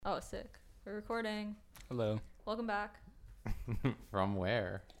Oh, sick. We're recording. Hello. Welcome back. From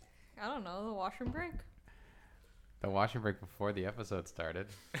where? I don't know, the washroom break? The washroom break before the episode started.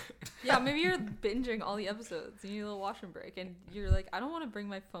 Yeah, maybe you're binging all the episodes. You need a little washroom break. And you're like, I don't want to bring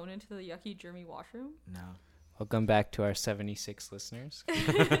my phone into the yucky, germy washroom. No. Welcome back to our 76 listeners.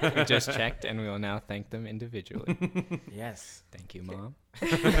 We just checked and we will now thank them individually. Yes. Thank you, Mom.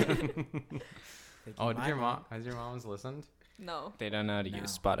 Oh, did your mom? Has your mom's listened? No. They don't know how to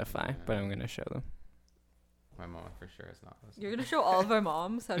use Spotify, but I'm going to show them. My mom for sure is not listening. You're going to show all of our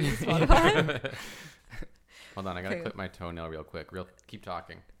moms how to use Spotify? Hold on, I gotta Okay. clip my toenail real quick. Keep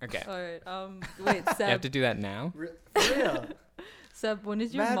talking. Okay. All right. Wait, Seb. You have to do that now? For real? Seb, when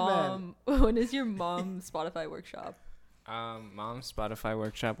is your Madman. when is your mom Spotify workshop? Mom's Spotify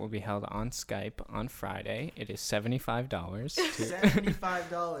workshop will be held on Skype on Friday. It is $75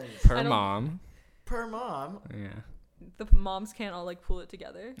 $75 per I don't- mom. per mom. Yeah. The moms can't all like pull it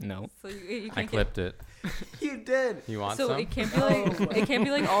together. No. So you I can't clipped it. You did. You want so some? it can't be like it can't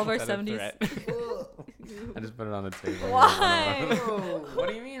be like all of our Is that a 70s. threat? I just put it on the table. Why? What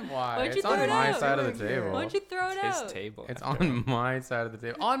do you mean why? Why don't you It's throw on it my out? side of the Why table. Why don't you throw it His out? table. It's after on my side of the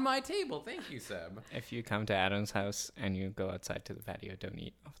table. On my table. Thank you, Seb. If you come to Adam's house and you go outside to the patio, don't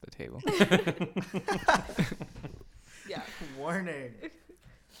eat off the table. Yeah. Warning.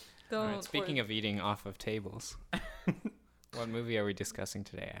 Don't. All right, speaking of eating off of tables, what movie are we discussing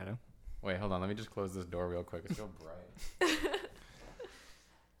today, Adam? Wait, hold on. Let me just close this door real quick. It's so bright.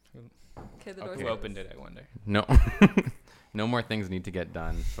 Okay, the door's Okay. Who closed. opened it, I wonder. No. No more things need to get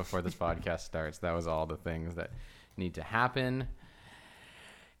done before this podcast starts. That was all the things that need to happen.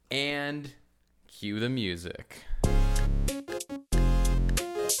 And cue the music.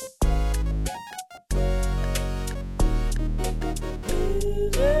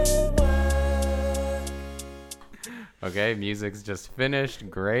 Okay, music's just finished.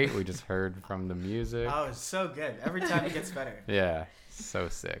 Great. We just heard from the music. Oh, it's so good. Every time it gets better. Yeah, so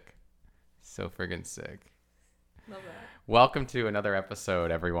sick. So friggin' sick. Love that. Welcome to another episode,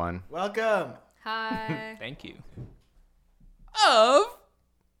 everyone. Welcome. Hi. Thank you. Of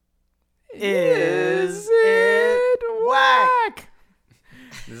Is it whack?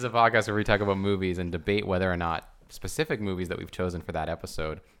 This is a podcast where we talk about movies and debate whether or not specific movies that we've chosen for that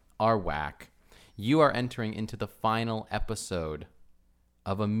episode are whack. You are entering into the final episode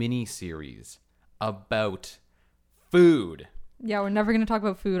of a mini-series about food. Yeah, we're never gonna talk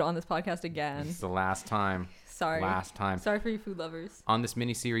about food on this podcast again. It's the last time. Sorry. Last time. Sorry for you food lovers. On this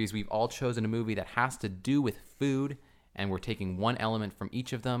mini-series, we've all chosen a movie that has to do with food, and we're taking one element from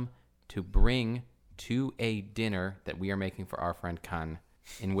each of them to bring to a dinner that we are making for our friend Kun,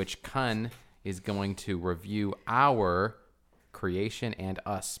 in which Kun is going to review our creation and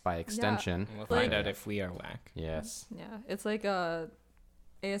us by extension. And we'll Like- find out if we are whack. Yes. Yeah, it's like a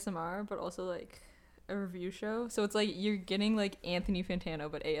ASMR, but also like a review show. So it's like you're getting like Anthony Fantano,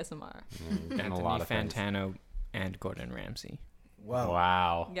 but ASMR. And a Anthony lot of things. Fantano and Gordon Ramsay. Whoa.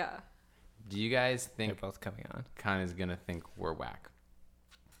 Wow. Yeah. Do you guys They're think both coming on. Kun is going to think we're whack?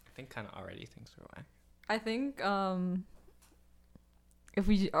 I think kind of already thinks we're whack. I think if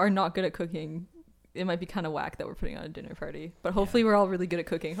we are not good at cooking, it might be kind of whack that we're putting on a dinner party. But hopefully we're all really good at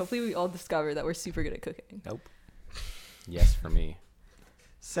cooking. Hopefully we all discover that we're super good at cooking. Nope. Yes, for me.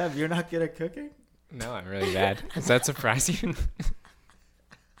 Seb, you're not good at cooking? No, I'm really bad. Does that surprise you?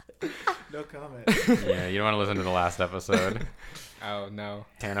 No comment. Yeah, you don't want to listen to the last episode. Oh, no.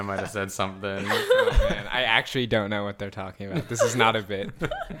 Hannah might have said something. Oh, man. I actually don't know what they're talking about. This is not a bit.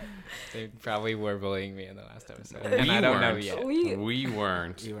 They probably were bullying me in the last episode. And I don't know weren't. yet. We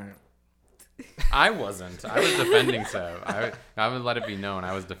weren't. You weren't. I wasn't. I was defending Seb. I would let it be known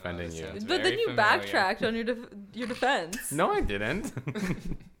I was defending you. Sounds But then very you familiar. backtracked on your defense. No, I didn't.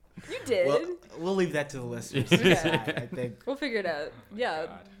 You did. Well, we'll leave that to the listeners. Yeah. to decide, I think. We'll figure it out. Yeah,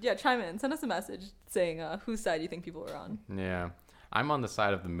 God. yeah. Chime in. Send us a message saying whose side you think people are on. Yeah. I'm on the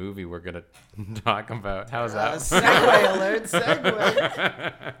side of the movie we're going to talk about. How's that? Segue alert. Segue.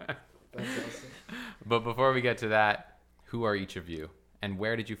 That's awesome. But before we get to that, who are each of you? And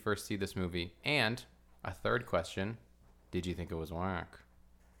where did you first see this movie? And a third question, did you think it was whack?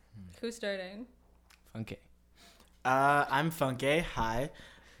 Who's starting? Funky. I'm Funke. Hi.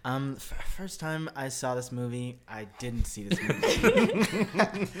 First time I saw this movie, I didn't see this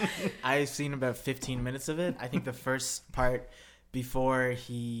movie. I've seen about 15 minutes of it. I think the first part before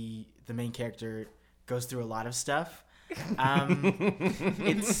the main character goes through a lot of stuff.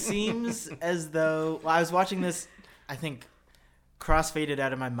 It seems as though, well, I was watching this, I think, crossfaded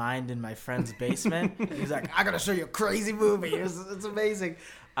out of my mind in my friend's basement. He's like, I gotta show you a crazy movie. It's amazing.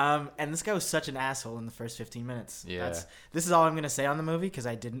 And this guy was such an asshole in the first 15 minutes. Yeah. This is all I'm gonna say on the movie because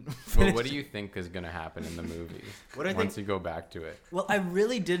I didn't. Well, finish what do it. you think is going to happen in the movie What do I once think? you go back to it? Well, I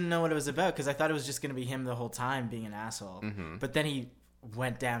really didn't know what it was about because I thought it was just gonna be him the whole time being an asshole. Mm-hmm. But then he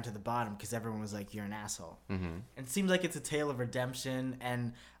went down to the bottom because everyone was like, "You're an asshole." Mm-hmm. And it seems like it's a tale of redemption,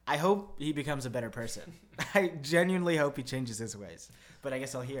 and I hope he becomes a better person. I genuinely hope he changes his ways. But I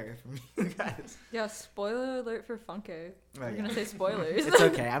guess I'll hear from you guys. Yeah, spoiler alert for Funke. Oh, We're yeah. gonna say spoilers. It's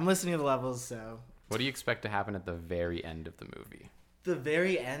okay. I'm listening to the levels, so. What do you expect to happen at the very end of the movie? The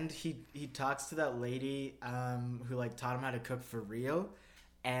very end, he talks to that lady who like taught him how to cook for real,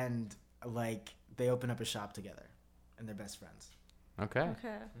 and like they open up a shop together, and they're best friends. Okay.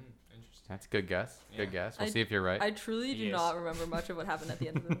 Okay. Interesting. That's a good guess. Good Yeah. guess. We'll I- see if you're right. I truly do Yes. not remember much of what happened at the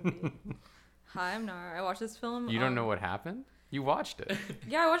end of the movie. Hi, I'm Nara. I watched this film. You don't know what happened? You watched it.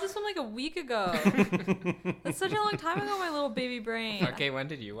 Yeah, I watched this film like a week ago. That's such a long time ago, my little baby brain. Okay, when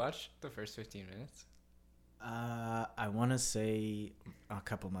did you watch the first 15 minutes? I want to say a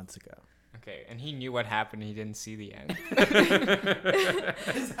couple months ago. Okay, and he knew what happened. He didn't see the end. Is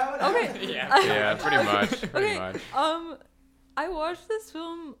that what Okay. Yeah. Yeah, pretty much. Pretty Okay. much. I watched this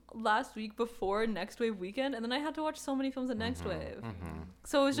film last week before Next Wave weekend, and then I had to watch so many films at Next Wave. Mm-hmm.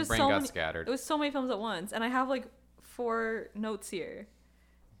 So it was Your just brain so got many. scattered. It was so many films at once, and I have like 4 notes here.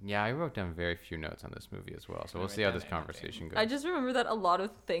 Yeah, I wrote down very few notes on this movie as well, so I we'll wrote see how down this anything. conversation goes. I just remember that a lot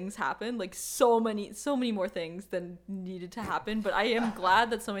of things happened, like so many more things than needed to happen. But I am glad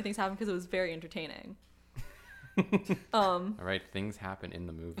that so many things happened because it was very entertaining. All right, things happen in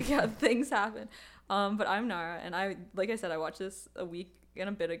the movie. Yeah, things happen. But I'm Nara, and like I said, I watched this a week and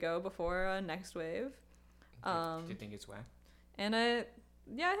a bit ago before Next Wave. Do you think it's whack? And I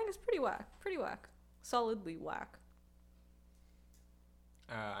think it's pretty whack, solidly whack.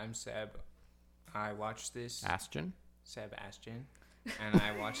 I'm Seb. I watched this. Aston? Seb Ashton. And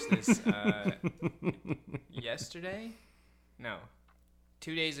I watched this yesterday? No.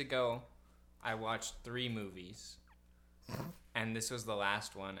 2 days ago, I watched 3 movies. And this was the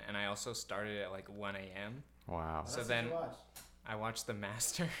last one. And I also started at like 1 a.m. Wow. So then I watched The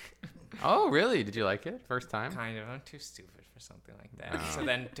Master. Oh, really? Did you like it? First time? Kind of. I'm too stupid for something like that. Oh. So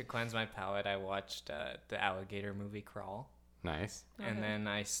then to cleanse my palate, I watched the alligator movie Crawl. Nice. Okay. And then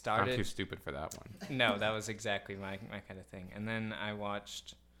I I'm started... too stupid for that one. No, that was exactly my kind of thing. And then I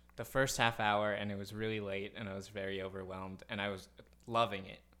watched the first half hour, and it was really late, and I was very overwhelmed, and I was loving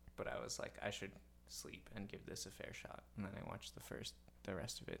it, but I was like, I should sleep and give this a fair shot. And then I watched the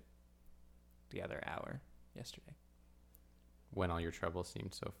rest of it, the other hour yesterday. When all your troubles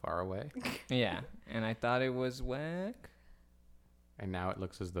seemed so far away. Yeah, and I thought it was whack. And now it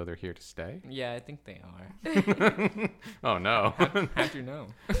looks as though they're here to stay. Yeah, I think they are. Oh, no. How'd you know?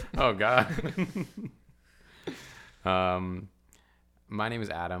 Oh, God. My name is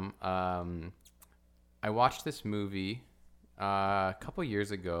Adam. I watched this movie a couple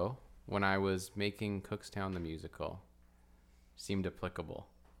years ago when I was making Cookstown the Musical. Seemed applicable.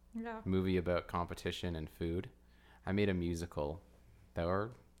 Yeah. Movie about competition and food. I made a musical that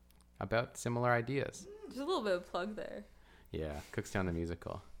were about similar ideas. Just a little bit of plug there. Yeah, Cookstown the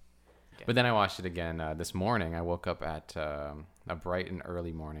Musical. Okay. But then I watched it again this morning. I woke up at a bright and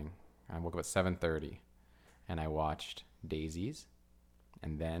early morning. I woke up at 7:30, and I watched Daisies,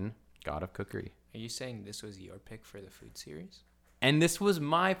 and then God of Cookery. Are you saying this was your pick for the food series? And this was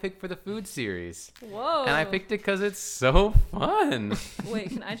my pick for the food series. Whoa. And I picked it because it's so fun. Wait,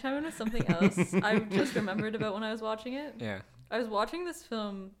 can I chime in with something else I just remembered about when I was watching it? Yeah. I was watching this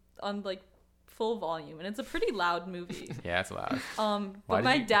film on like full volume, and it's a pretty loud movie. Yeah, it's loud. Why But did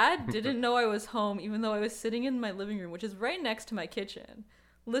my you- dad didn't know I was home, even though I was sitting in my living room, which is right next to my kitchen,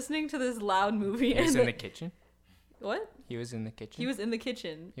 listening to this loud movie. He was and in the kitchen? What? He was in the kitchen? He was in the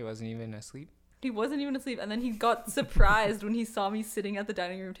kitchen. He wasn't even asleep? He wasn't even asleep, and then he got surprised when he saw me sitting at the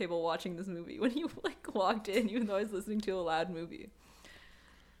dining room table watching this movie. When he like walked in, even though I was listening to a loud movie.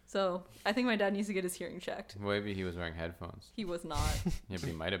 So I think my dad needs to get his hearing checked. Maybe he was wearing headphones. He was not. Yeah, but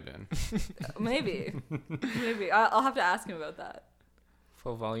he might have been. Maybe. I'll have to ask him about that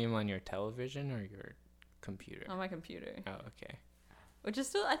Full volume on your television or your computer? on my computer. Oh, okay. Which is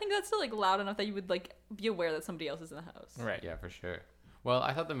still, I think that's still like loud enough that you would like be aware that somebody else is in the house. Right. Yeah, for sure. Well,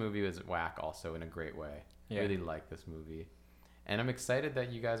 I thought the movie was whack also in a great way. Yeah. Really like this movie. And I'm excited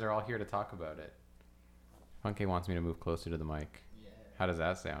that you guys are all here to talk about it. Funke wants me to move closer to the mic. Yeah. How does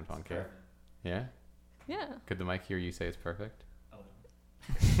that sound, Funke? Yeah? Yeah. Could the mic hear you say it's perfect?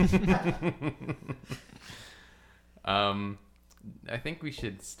 I think we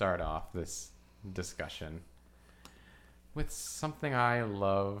should start off this discussion with something I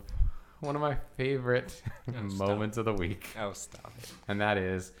love one of my favorite Oh, stop. moments of the week, Oh, stop it. and that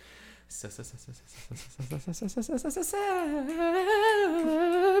is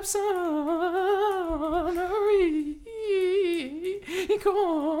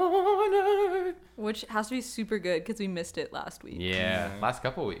corner. Which has to be super good because we missed it last week. Yeah, Yeah. last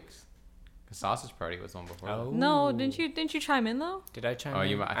couple weeks. The Sausage Party was on before. Oh. No, didn't you chime in though? Did I chime Oh, in?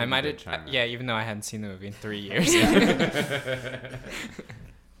 you mi- I think I you might did have. chime in. Yeah, even though I hadn't seen the movie in 3 years.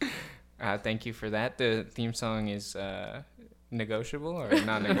 Thank you for that. The theme song is negotiable or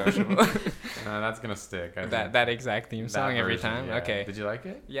non-negotiable? That's gonna stick. I that think. that exact theme That song every version, time. yeah. Okay. Did you like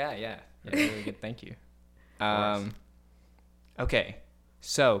it? Yeah, really good. Thank you. course. Okay,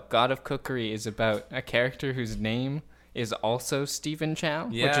 so God of Cookery is about a character whose name is also Stephen Chow,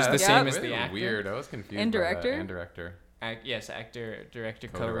 which is the that's same really as the actor. Weird. I was confused. And by that. director? And director. Yes, actor, director,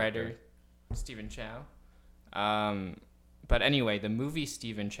 Co-director. co-writer, Stephen Chow. But anyway, the movie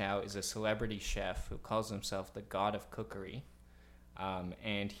Stephen Chow is a celebrity chef who calls himself the God of Cookery,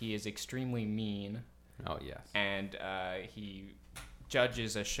 and he is extremely mean, Oh yes. and he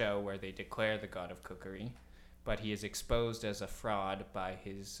judges a show where they declare the God of Cookery, but he is exposed as a fraud by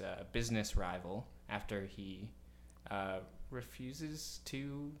his business rival after he refuses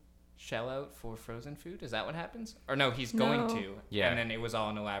to shell out for frozen food. Is that what happens? Or no, he's going No. to. Yeah. And then it was all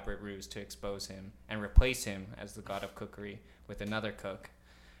an elaborate ruse to expose him and replace him as the God of Cookery with another cook.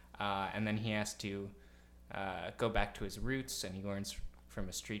 And then he has to go back to his roots, and he learns from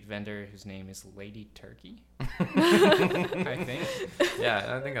a street vendor whose name is Lady Turkey, I think.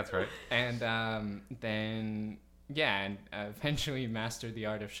 Yeah, I think that's right. And then, yeah, and eventually master the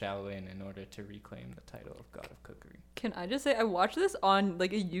art of Shaolin in order to reclaim the title of God of Cookery. Can I just say I watched this on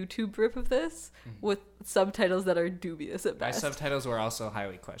like a YouTube rip of this Mm-hmm. with subtitles that are dubious at My best. subtitles were also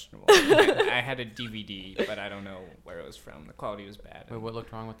highly questionable. I had a DVD, but I don't know where it was from. The quality was bad. Wait, what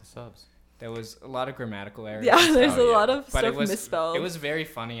looked wrong with the subs? There was a lot of grammatical errors. Yeah, and there's stuff. a yeah. lot of But stuff misspelled. It was very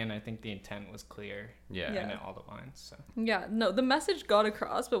funny, and I think the intent was clear Yeah. Yeah. in all the lines. So. Yeah, no, the message got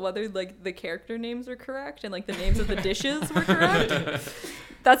across, but whether like the character names were correct and like the names of the dishes were correct,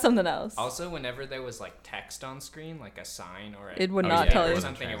 that's something else. Also, whenever there was like text on screen, like a sign or a, It would Oh, not yeah, tell it you. or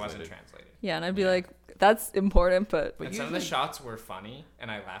wasn't something, it wasn't translated. translated. Yeah, and I'd be like, that's important, but And some of the shots were funny,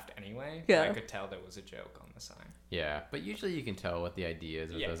 and I laughed anyway. Yeah. I could tell there was a joke on the sign. Yeah, but usually you can tell what the idea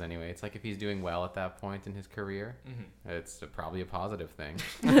is with Yeah. those anyway. It's like if he's doing well at that point in his career, it's probably a positive thing.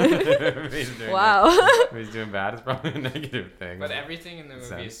 If he's doing wow. If he's doing bad, it's probably a negative thing. But everything in the movie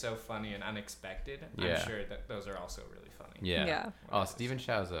Sense. is so funny and unexpected. Yeah. I'm sure that those are also really funny. Yeah. Yeah. Oh, Stephen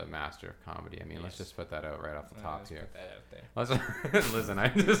Chow's a master of comedy. I mean, let's Yes. just put that out right off the top Let's here. put that out there. Let's listen. I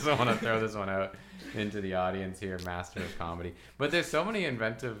just want to throw this one out into the audience here. Master of comedy, but there's so many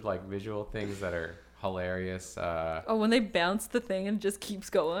inventive, like visual things that are hilarious. Oh, when they bounce the thing and it just keeps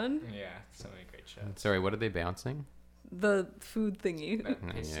going. Yeah, so many great shots. Sorry, what are they bouncing? The food thingy. That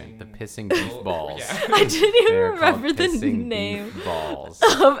Yeah, the pissing pissing beef bull- balls. Yeah. I didn't even They're called remember the pissing name beef balls.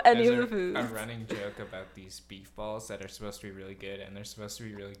 of any There's of the foods. a running joke about these beef balls that are supposed to be really good, and they're supposed to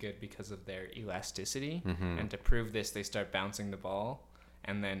be really good because of their elasticity. Mhm. And to prove this, they start bouncing the ball,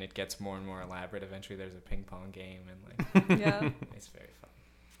 and then it gets more and more elaborate. Eventually, there's a ping pong game, and like Yeah, it's very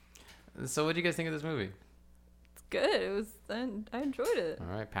fun. So, what do you guys think of this movie? it's good. It was. I enjoyed it. All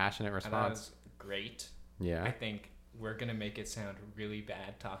right, passionate I thought it response. was great. Yeah. I think we're gonna make it sound really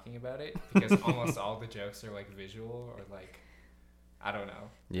bad talking about it because almost all the jokes are like visual or like I don't know.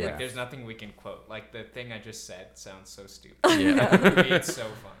 Yeah. Like there's nothing we can quote. Like the thing I just said sounds so stupid. Yeah. The movie, it's so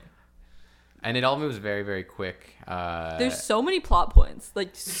funny. And it all moves very, very quick. There's so many plot points.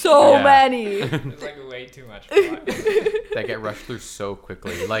 Like so Yeah. many. There's like way too much plot. that get rushed through so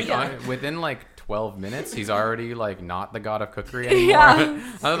quickly. Like Yeah. within like 12 minutes, he's already like not the god of cookery anymore. Yeah.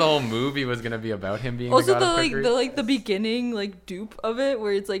 I thought the whole movie was gonna be about him being Also, the god of cookery. the beginning like dupe of it,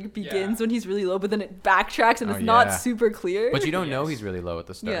 where it's like begins Yeah. when he's really low, but then it backtracks and Oh, it's not yeah. super clear. But you don't know Yes. he's really low at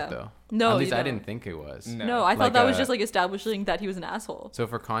the start, Yeah. though. No, At least you I don't. didn't think it was. No, I thought Like that was a- just like establishing that he was an asshole. So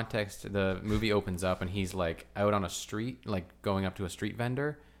for context, the movie opens up and he's like out on a street, like going up to a street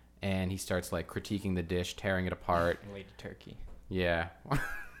vendor, and he starts like critiquing the dish, tearing it apart. Lady Turkey. Yeah.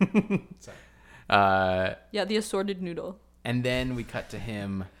 Sorry. Yeah, the assorted noodle. And then we cut to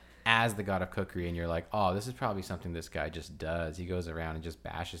him as the god of cookery, and you're like, oh, this is probably something this guy just does. He goes around and just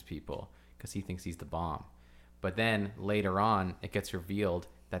bashes people because he thinks he's the bomb. But then later on, it gets revealed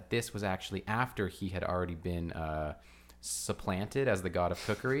that this was actually after he had already been supplanted as the god of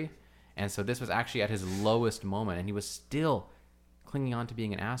cookery. And so this was actually at his lowest moment, and he was still clinging on to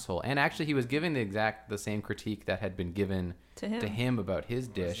being an asshole. And actually, he was giving the same critique that had been given To him. about his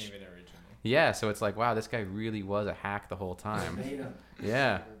Wasn't dish. even original. Yeah, so it's like, wow, this guy really was a hack the whole time.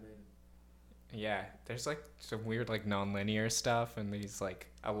 Yeah. Yeah, there's like some weird like non-linear stuff and these like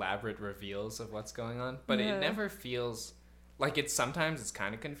elaborate reveals of what's going on, but Yeah. it never feels like sometimes it's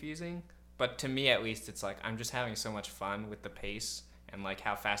kind of confusing, but to me at least it's like I'm just having so much fun with the pace and like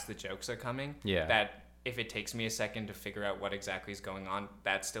how fast the jokes are coming. Yeah. That if it takes me a second to figure out what exactly is going on,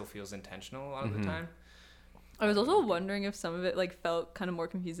 that still feels intentional a lot of the time. I was also wondering if some of it like felt kind of more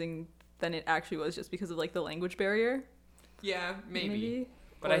confusing than it actually was, just because of like the language barrier. Yeah, maybe.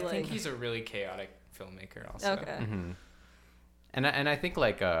 But Or, I think like- he's a really chaotic filmmaker also. Okay. And I think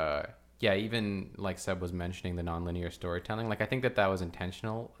like even like Seb was mentioning the nonlinear storytelling, like I think that was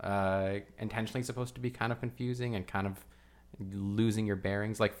intentionally supposed to be kind of confusing and kind of losing your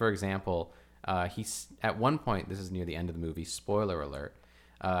bearings. Like for example, he's at one point, this is near the end of the movie, spoiler alert,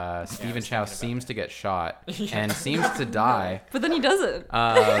 Stephen Chow seems to get shot and seems to die. But then he doesn't.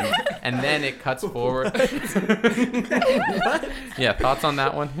 And then it cuts forward. Yeah, thoughts on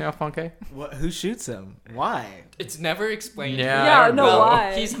that one, Funke? What? Who shoots him? Why? It's never explained. Yeah, Yeah, I don't no, know.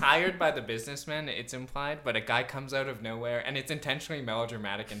 why? He's hired by the businessman, it's implied, but a guy comes out of nowhere, and it's intentionally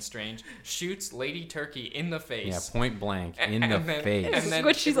melodramatic and strange, shoots Lady Turkey in the face. Yeah, point blank in and the then, face. And then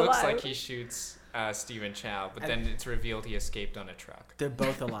Which it she's looks alive. like he shoots Stephen Chow, but then it's revealed he escaped on a truck. They're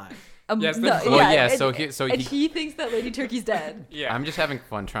both alive. Yes, No, the- Well, yeah, and- so and he thinks that Lady Turkey's dead. Yeah. I'm just having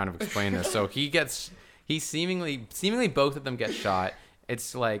fun trying to explain this. So he seemingly both of them get shot.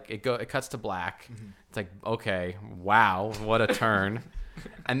 It's like it cuts to black. It's like, okay, wow, what a turn.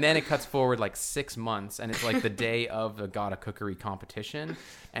 And then it cuts forward like 6 months, and it's like the day of the Gotta Cookery competition,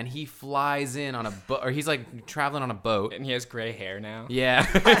 and he flies in on a boat, or he's like traveling on a boat. And he has gray hair now. Yeah.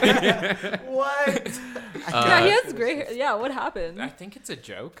 What? Yeah, he has gray hair. Yeah, what happened? I think it's a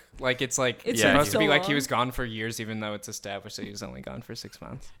joke. Like, it's like, It's it's Yeah, supposed to so be like he long. was gone for years, even though it's established that he was only gone for 6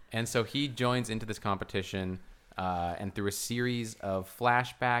 months. And so he joins into this competition, and through a series of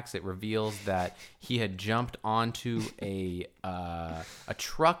flashbacks, it reveals that he had jumped onto a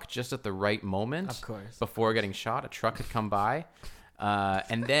truck just at the right moment. Of course. Before getting shot. A truck had come by,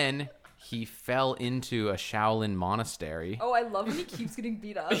 and then he fell into a Shaolin monastery. Oh, I love when he keeps getting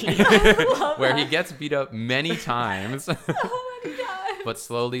beat up. I love Where he that. gets beat up many times, So many times. but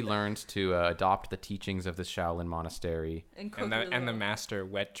slowly learns to adopt the teachings of the Shaolin monastery. And, cook And as the well. master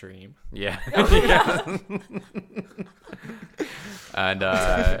Wet Dream. Yeah. Yeah. And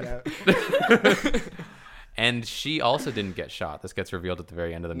and she also didn't get shot. This gets revealed at the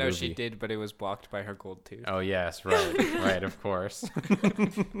very end of the No, movie. she did, but it was blocked by her gold tooth. Oh yes, right, right, of course.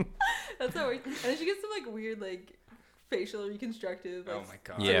 That's how weird. And then she gets some like weird like facial reconstructive. Like, Oh my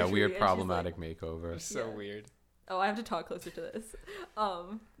god. Yeah, surgery, weird and she's problematic like- makeover. It's so Yeah. weird. Oh, I have to talk closer to this.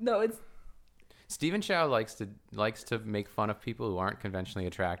 No, it's Stephen Chow likes to make fun of people who aren't conventionally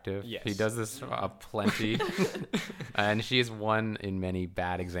attractive. Yes. He does this plenty, and she is one in many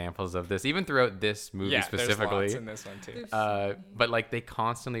bad examples of this, even throughout this movie Yeah, there's lots specifically. in this one too. there's But like they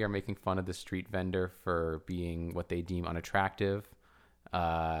constantly are making fun of the street vendor for being what they deem unattractive.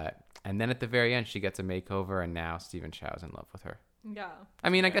 And then at the very end, she gets a makeover, and now Stephen Chow's in love with her. yeah. I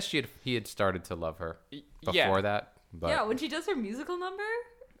mean, I guess he had started to love her before Yeah. that, but Yeah, when she does her musical number.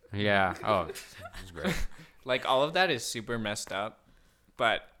 yeah. Oh, it's great. Like, all of that is super messed up,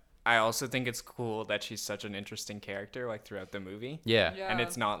 but I also think it's cool that she's such an interesting character, like, throughout the movie. Yeah. Yeah. And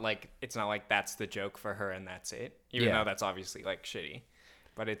it's not like that's the joke for her and that's it, even Yeah. though that's obviously like shitty.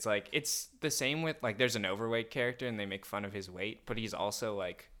 But it's like it's the same with like there's an overweight character and they make fun of his weight, but he's also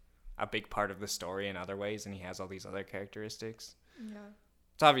like a big part of the story in other ways, and he has all these other characteristics. Yeah.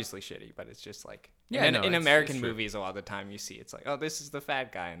 It's obviously shitty, but it's just like Yeah, in, no, in it's American true. movies, a lot of the time you see it's like, oh, this is the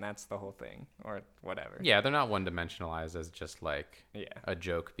fat guy, and that's the whole thing, or whatever. Yeah, they're not one-dimensionalized as just like Yeah. a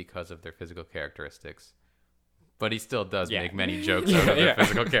joke because of their physical characteristics. But he still does Yeah. make many jokes out of their Yeah.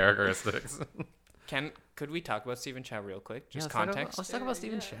 physical characteristics. Could we talk about Stephen Chow real quick? Just Yeah, let's talk about- context. Let's talk about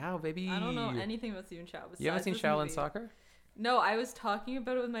Stephen Yeah. Chow, baby. I don't know anything about Stephen Chow. You haven't seen besides this Shaolin movie. Soccer? No, I was talking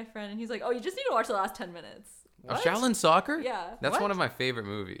about it with my friend, and he's like, "Oh, you just need to watch the last 10 minutes." Oh, Shaolin Soccer? Yeah. That's What? one of my favorite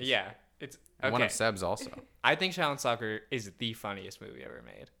movies. Yeah, it's And okay. one of Seb's also. I think Shaolin Soccer is the funniest movie ever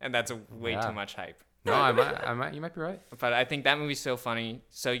made, and that's way Yeah. too much hype. No, you might be right. But I think that movie's so funny.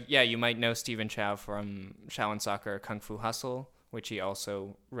 So yeah, you might know Stephen Chow from Shaolin Soccer, Kung Fu Hustle, which he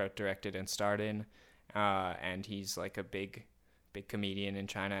also wrote, directed, and starred in. And he's like a big comedian in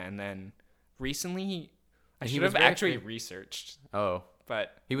China. And then recently, I And he should was have very actually fam- researched, Oh.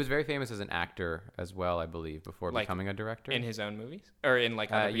 but He was very famous as an actor as well, I believe, before Like, becoming a director. in his own movies or in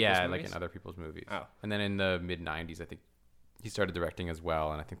like other people's yeah, movies? like in other people's movies. Oh. And then in the mid-90s, I think he started directing as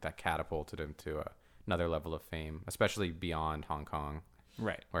well, and I think that catapulted him to another level of fame, especially beyond Hong Kong,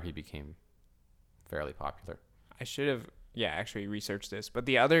 Right. where he became fairly popular. I should have actually research this. But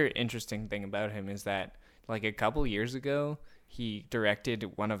the other interesting thing about him is that like a couple years ago, he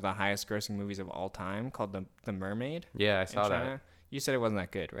directed one of the highest grossing movies of all time called The Mermaid. Yeah, I in saw that. China. You said it wasn't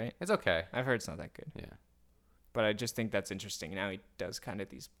that good, right? It's okay. I've heard it's not that good. Yeah. But I just think that's interesting. Now he does kind of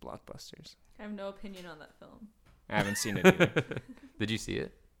these blockbusters. I have no opinion on that film. I haven't seen it either. Did you see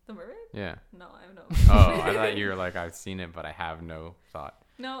it? The Mermaid? Yeah. No, I have no. Oh, I thought you were like, I've seen it, but I have no thought.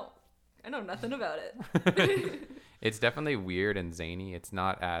 No, I know nothing about it. It's definitely weird and zany. It's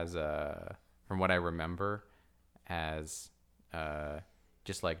not as, from what I remember, as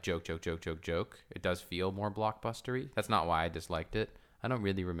just like joke. It does feel more blockbustery. That's not why I disliked it. I don't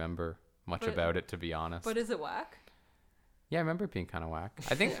really remember much about it, to be honest. But is it whack? Yeah, I remember it being kind of whack.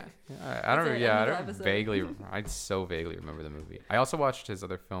 I think Yeah. I don't. What's the Yeah, I end of the don't episode? vaguely. I so vaguely remember the movie. I also watched his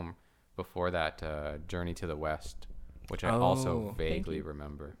other film before that, Journey to the West, which I also Oh. vaguely you.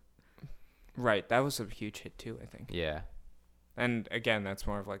 remember. Right. That was a huge hit too, I think. Yeah. And again, that's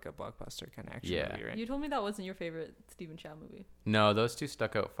more of like a blockbuster kind of action Yeah. movie, right? You told me that wasn't your favorite Stephen Chow movie. No, those two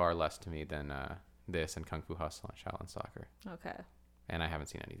stuck out far less to me than this and Kung Fu Hustle and Shaolin Soccer. Okay. And I haven't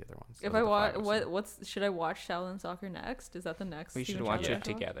seen any of the other ones. If Those I are the watch, five I've seen. what's should I watch Shaolin Soccer next? Is that the next? We should Stephen watch Chow it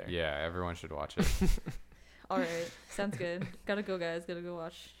movie? together. Yeah, everyone should watch it. All right, sounds good. Gotta go, guys. Gotta go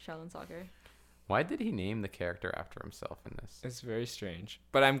watch Shaolin Soccer. Why did he name the character after himself in this? It's very strange.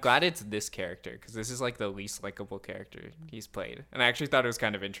 But I'm glad it's this character because this is like the least likable character he's played. And I actually thought it was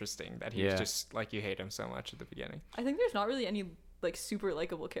kind of interesting that he was Yeah. just like, you hate him so much at the beginning. I think there's not really any like super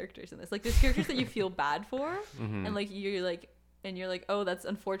likable characters in this. Like there's characters that you feel bad for, Mhm. and like you're like, oh, that's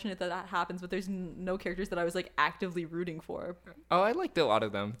unfortunate that happens. But there's no characters that I was like actively rooting for. Oh, I liked a lot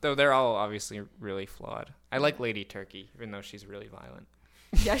of them, though they're all obviously really flawed. I like Lady Turkey, even though she's really violent.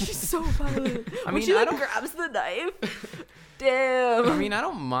 Yeah, she's so violent. I When mean, she I like don't- grabs the knife. Damn. I mean, I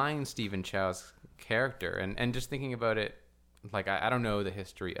don't mind Stephen Chow's character, and just thinking about it, like I don't know the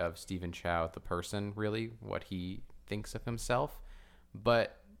history of Stephen Chow, the person, really, what he thinks of himself,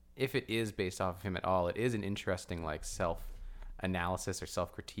 but if it is based off of him at all, it is an interesting like self-analysis or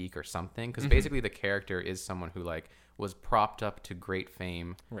self-critique or something, because basically the character is someone who like was propped up to great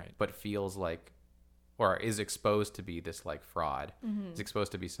fame, Right. but feels like, or is exposed to be this like fraud. Is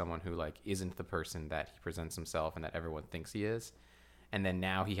exposed to be someone who like isn't the person that he presents himself and that everyone thinks he is. And then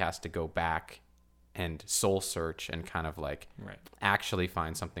now he has to go back and soul search and kind of like Right. actually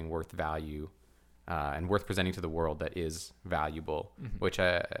find something worth value and worth presenting to the world that is valuable, which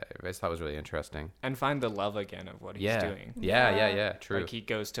I just thought was really interesting. And find the love again of what he's doing. Yeah, true. Like he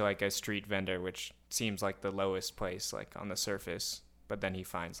goes to like a street vendor, which seems like the lowest place, like on the surface, but then he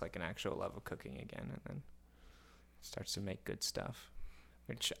finds like an actual love of cooking again, and then starts to make good stuff.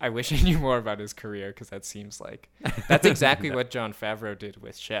 Which I wish I knew more about his career, because that seems like that's exactly what Jon Favreau did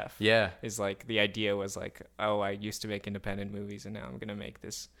with Chef. Yeah. Is like the idea was like, oh, I used to make independent movies, and now I'm gonna make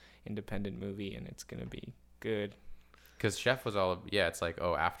this independent movie, and it's gonna be good. Because Chef was all, yeah, it's like,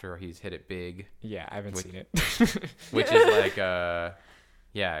 oh, after he's hit it big, Yeah, I haven't With- seen it. which is like,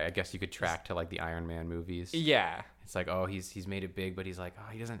 yeah, I guess you could track to like the Iron Man movies. Yeah. It's like, oh, he's made it big, but he's like, oh,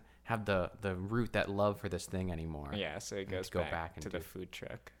 he doesn't have the root, that love for this thing anymore. Yeah, so it And goes to go back, back and to the do- food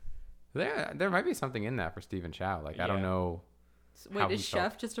truck. There might be something in that for Stephen Chow. Like, I don't Yeah. know. Wait, how is he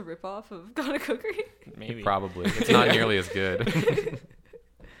felt. Chef just a ripoff of God of Cookery? Maybe. Probably. It's not nearly as good.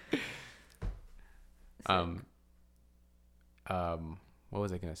 What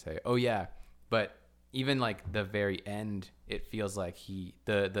was I gonna say? Oh yeah, but even like the very end, it feels like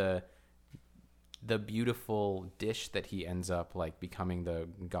the beautiful dish that he ends up like becoming the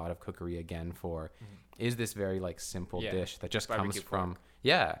god of cookery again for is this very like simple Yeah. dish that just comes Barbecue from pork.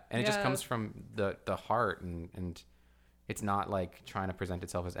 and it just Yeah. comes from the heart, and it's not like trying to present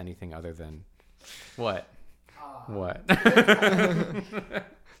itself as anything other than what.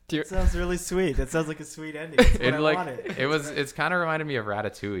 It sounds really sweet. That sounds like a sweet ending. That's what It I like wanted. it's kind of reminded me of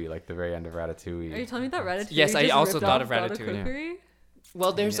Ratatouille, like the very end of Ratatouille. Are you telling me that Ratatouille? Yes, I just also ripped thought off of God Ratatouille, yeah. Cookery?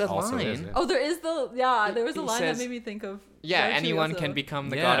 Well, there's It a also line. is, yeah. Oh, there is there was a He line says- that made me think of. Yeah, Ratatouille anyone also. can become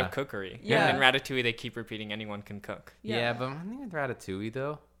the god Yeah. of cookery. Yeah. And in Ratatouille, they keep repeating, anyone can cook. Yeah, but I think with Ratatouille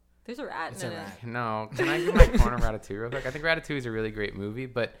though. There's a rat It's in a it. rat. No, can I give my corner Ratatouille real quick? I think Ratatouille is a really great movie,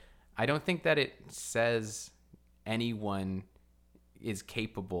 but I don't think that it says anyone is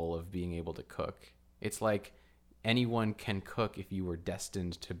capable of being able to cook. It's like anyone can cook if you were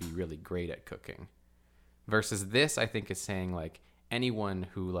destined to be really great at cooking. Versus this, I think, is saying like anyone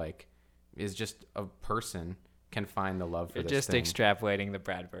who like is just a person can find the love for You're this just thing. extrapolating the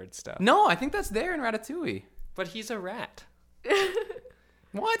Brad Bird stuff. No, I think that's there in Ratatouille. But he's a rat.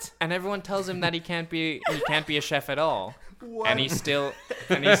 What? and everyone tells him that he can't be a chef at all. And he still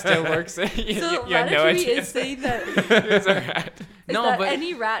works it. You, So you have no Ratatouille idea. is saying that, It's a rat. No, that but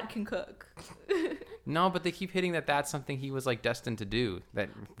any rat can cook. no, but they keep hitting that that's something he was like destined to do. That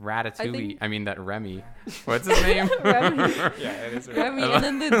Ratatouille. I mean that Remy. What's his name? Remy, Yeah, it is a rat. Remy,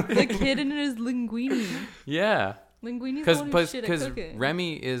 and then the kid in it is Linguini. Yeah. Linguini's the one who's shit at Because cooking.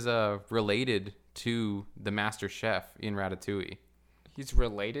 Remy is related to the master chef in Ratatouille. He's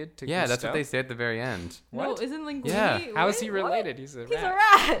related to Yeah, that's what Gusteau? they say at the very end. No, What? isn't Linguini? Yeah. How is he Wait, what? related? He's a He's rat. a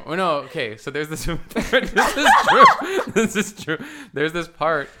rat. Oh no, okay. So there's this. This is true. This is true. There's this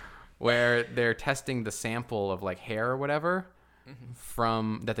part where they're testing the sample of like hair or whatever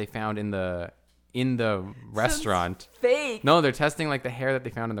from that they found in the restaurant. Fake. No, they're testing like the hair that they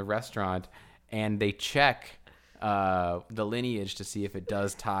found in the restaurant, and they check the lineage to see if it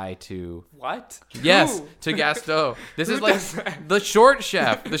does tie to What? yes Who? to Gaston. This Who is like does that? the short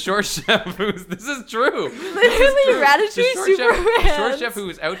chef. The short chef. This is true. Literally, Ratatouille The short Superman. chef who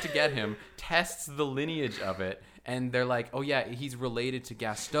is out to get him tests the lineage of it, and they're like, "Oh yeah, he's related to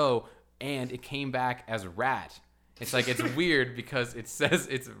Gaston, and it came back as rat." It's like it's weird because it says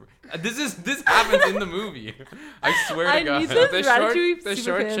it's. This happens in the movie. I swear to I God. need those The short- Ratatouille the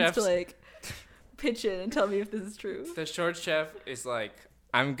short superfans chefs- to like pitch in and tell me if this is true. The short chef is like,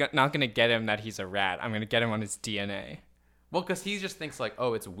 I'm not gonna get him that he's a rat. I'm gonna get him on his DNA. Well, because he just thinks like,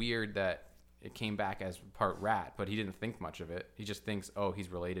 oh, it's weird that it came back as part rat, but he didn't think much of it. He just thinks, oh, he's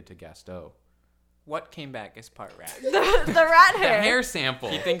related to Gaston. What came back as part rat? The rat The hair. hair sample.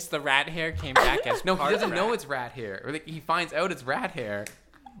 He thinks the rat hair came back as No, part he doesn't rat. know it's rat hair. Or like, he finds out it's rat hair,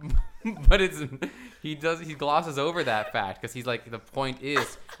 but he glosses over that fact because he's like, the point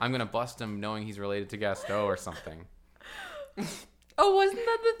is, I'm gonna bust him knowing he's related to Gaston or something. Oh, wasn't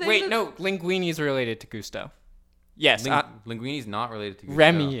that the thing? Wait, that- no, Linguini's related to Gusteau. Yes, Linguini's not related to Gaston.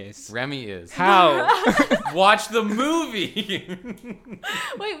 Remy is. Remy is. How? Watch the movie.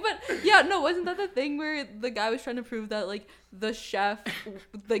 Wait, but yeah, no, wasn't that the thing where the guy was trying to prove that like the chef,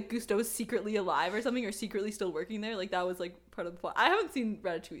 like Gusteau, was secretly alive or something, or secretly still working there? Like that was like part of the plot. I haven't seen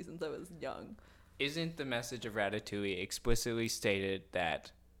Ratatouille since I was young. Isn't the message of Ratatouille explicitly stated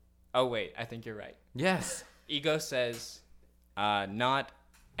that? Oh wait, I think you're right. Yes. Ego says, not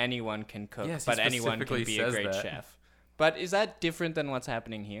anyone can cook, Yes, he but anyone can specifically be a says great that. chef. But is that different than what's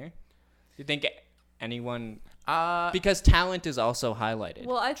happening here? You think anyone? Because talent is also highlighted.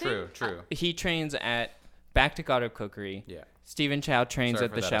 Well, I think True. He trains at Back to God of Cookery. Yeah. Stephen Chow trains Sorry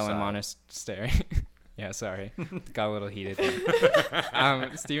at for the that Shaolin aside. Monastery. Yeah, sorry. Got a little heated there.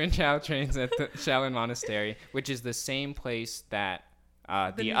 Stephen Chow trains at the Shaolin Monastery, which is the same place that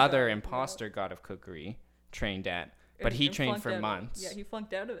the new other god, imposter God of Cookery trained at. But and- he and trained flunked for out of it. months. Yeah, he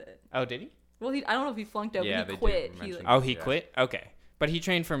flunked out of it. Oh, did he? Well, I don't know if he flunked out, Yeah, but they he do quit. He mention like, that. Oh, he Yeah. quit? Okay. But he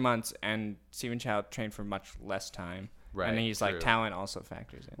trained for months, and Stephen Chow trained for much less time. Right. And he's true. like, talent also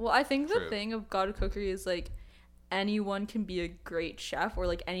factors in. well, I think the True. thing of God of Cookery is like anyone can be a great chef, or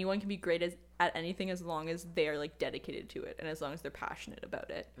like anyone can be great at anything as long as they're like dedicated to it and as long as they're passionate about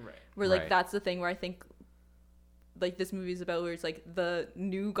it. Right. Where like Right. that's the thing where I think like this movie is about, where it's like the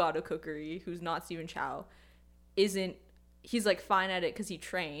new God of Cookery, who's not Stephen Chow, he's like fine at it because he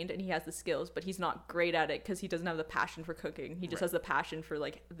trained and he has the skills, but he's not great at it because he doesn't have the passion for cooking. He just has the passion for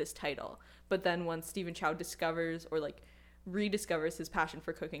like this title. But then once Stephen Chow discovers or like rediscovers his passion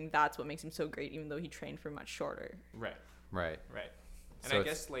for cooking, that's what makes him so great, even though he trained for much shorter. Right. Right. Right. And So I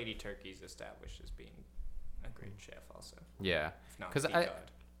it's- guess Lady Turkey's established as being a great chef also. Yeah. If not 'Cause the I-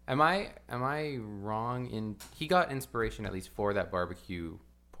 god. Am I wrong in he got inspiration at least for that barbecue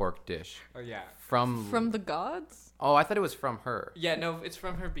pork dish Oh, yeah. From the gods? Oh, I thought it was from her. Yeah, no, it's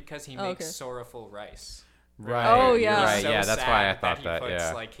from her because he Oh, makes okay. sorrowful rice. Right. Oh, you're yeah. Right. So Yeah, that's why I sad thought he that. puts,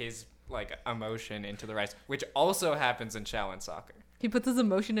 Yeah. like his like emotion into the rice, which also happens in Shaolin Soccer. He puts his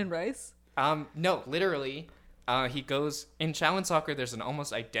emotion in rice? No, literally. He goes in Shaolin Soccer. There's an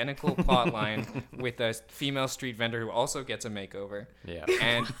almost identical plot line with a female street vendor who also gets a makeover. Yeah.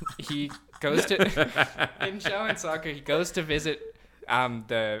 And he goes to in Shaolin Soccer. He goes to visit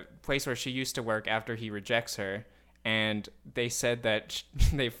the place where she used to work after he rejects her, and they said that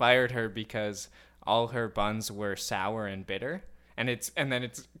they fired her because all her buns were sour and bitter. And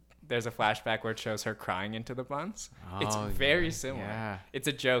there's a flashback where it shows her crying into the buns. It's Oh, very yeah, similar. yeah. It's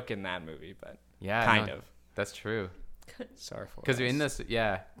a joke in that movie, but Yeah. kind no, of. That's true. Sorrowful. Because in rice. this,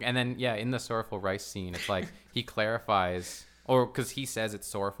 yeah, and then yeah, in the sorrowful rice scene, it's like he clarifies, or because he says it's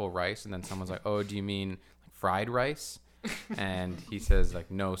sorrowful rice, and then someone's like, "Oh, do you mean like fried rice?" And he says like,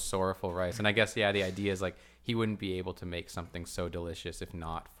 "No, sorrowful rice." And I guess yeah, the idea is like he wouldn't be able to make something so delicious if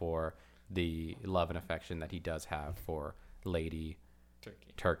not for the love and affection that he does have for Lady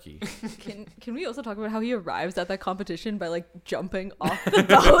Turkey. Can we also talk about how he arrives at that competition by like jumping off the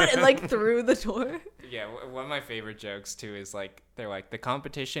boat and like through the door? Yeah, one of my favorite jokes too is like they're like the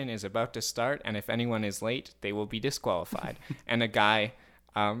competition is about to start, and if anyone is late, they will be disqualified. And a guy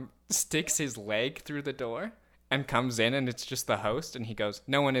sticks his leg through the door and comes in, and it's just the host, and he goes,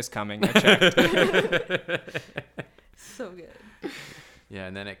 "No one is coming. I checked." So good. Yeah,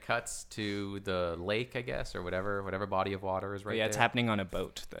 and then it cuts to the lake, I guess, or whatever body of water is right Yeah, there. it's happening on a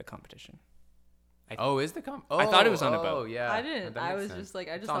boat. The competition. Oh, is the I thought it was on a boat. Oh, yeah. I didn't. That I makes was sense. just like,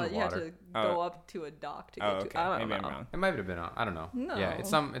 I just It's on thought you had water. to go up to a dock to get Oh, okay. to. I don't Maybe know. I'm wrong. It might have been on. I don't know. No. Yeah,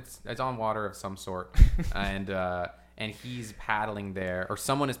 it's on water of some sort, and he's paddling there, or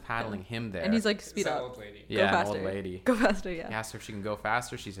someone is paddling him there. And he's like, speed It's that up. old lady. yeah, an faster. old lady. Go faster, yeah. He asks her if she can go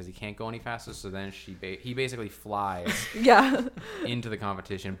faster. She says he can't go any faster. So then he basically flies Yeah. into the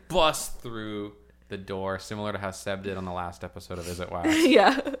competition, busts through the door, similar to how Seb did on the last episode of Is It Wax.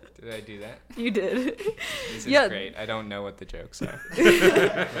 Yeah. Did I do that? You did. This is Yeah. great. I don't know what the jokes are.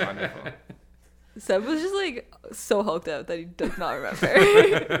 Wonderful. Seb was just like so hulked out that he does not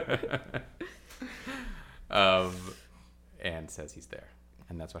remember. And says he's there.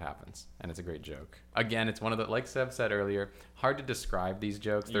 And that's what happens. And it's a great joke. Again, it's one of the, like Seb said earlier, hard to describe these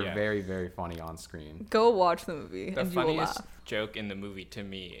jokes. They're Yeah. very, very funny on screen. Go watch the movie The and you will funniest laugh. joke in the movie to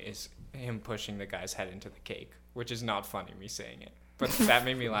me is him pushing the guy's head into the cake, which is not funny, me saying it. But that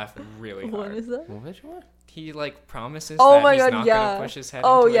made me laugh really What hard. is that? Well, which one? He like promises Oh that my he's God, not yeah. gonna push his head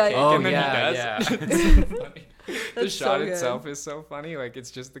Oh, into yeah, a cake, yeah. and then yeah, he does. yeah. It's so funny. The That's shot so good. itself is so funny. Like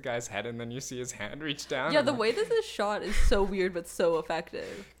it's just the guy's head, and then you see his hand reach down. Yeah, the way this is shot is so weird but so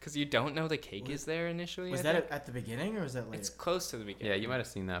effective. because you don't know the cake is there initially. Was I that think. at the beginning or was that later? It's close to the beginning. Yeah, you might have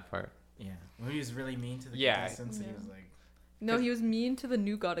seen that part. Yeah. When he was really mean to the Yeah. contestants and he Yeah. was like, No, he was mean to the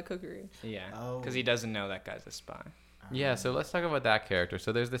new god of cookery. Yeah, Oh. because he doesn't know that guy's a spy. Yeah, so let's talk about that character.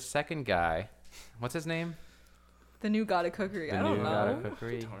 So there's this second guy. What's his name? The new god of cookery. The I don't new know. god of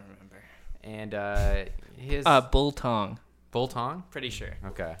cookery. Don't remember. And his Bull Tong. Bull Tong? Pretty sure.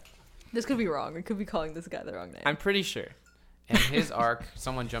 Okay. This could be wrong. We could be calling this guy the wrong name. I'm pretty sure. And his arc,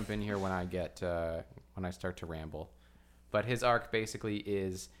 someone jump in here when I start to ramble. But his arc basically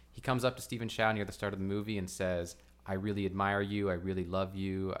is he comes up to Stephen Chow near the start of the movie and says, "I really admire you. I really love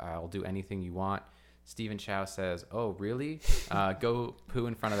you. I'll do anything you want." Stephen Chow says, "Oh, really? Go poo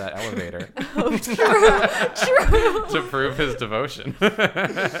in front of that elevator." To prove his devotion.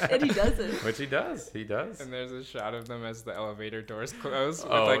 And he doesn't. Which he does. He does. And there's a shot of them as the elevator doors close,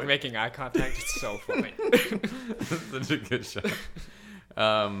 with Oh. like making eye contact. It's so funny. Such a good shot.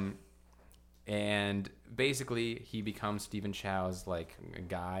 And basically, he becomes Stephen Chow's like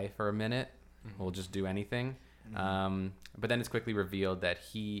guy for a minute. Will just do anything. But then it's quickly revealed that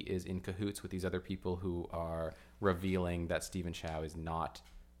he is in cahoots with these other people who are revealing that Stephen Chow is not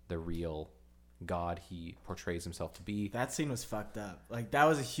the real God he portrays himself to be. that scene was fucked up. Like that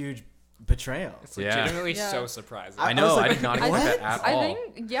was a huge betrayal. It's Yeah. legitimately Yeah. so surprising. I I know. was like, I did not I expect think, that at I all.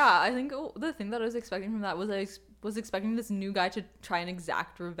 think the thing that I was expecting from that was was expecting this new guy to try and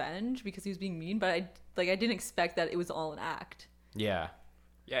exact revenge because he was being mean, but I didn't expect that it was all an act. Yeah.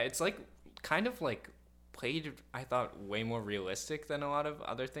 Yeah, it's like kind of like played, I thought, way more realistic than a lot of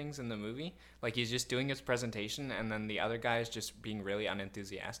other things in the movie. Like he's just doing his presentation, and then the other guy is just being really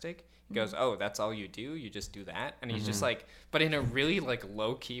unenthusiastic. He goes, "Oh, that's all you do? You just do that?" And he's just like, but in a really like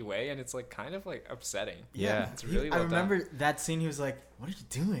low key way, and it's like kind of like upsetting. Yeah. It's really well I remember that scene. He was like, "What are you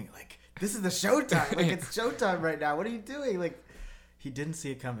doing? Like this is the showtime. Like it's showtime right now. What are you doing?" Like he didn't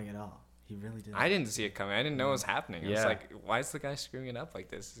see it coming at all. He really didn't. I didn't see it coming. I didn't know it was happening. I was Yeah. like, why is the guy screwing it up like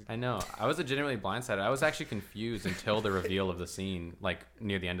this? I know. I was legitimately blindsided. I was actually confused until the reveal of the scene, like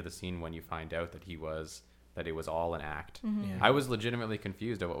near the end of the scene when you find out that it was all an act. Yeah. I was legitimately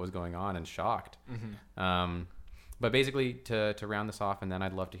confused at what was going on and shocked. But basically, to round this off, and then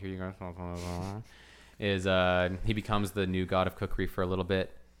I'd love to hear you guys, is he becomes the new god of cookery for a little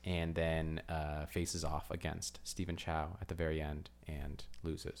bit, and then faces off against Stephen Chow at the very end and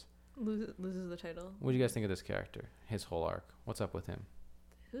loses. Loses the title. What do you guys think of this character? His whole arc. What's up with him?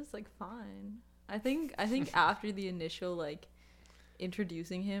 It was like fine. I think after the initial like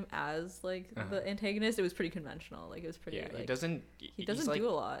introducing him as like the antagonist, it was pretty conventional. Like it was pretty. Yeah, like, he doesn't do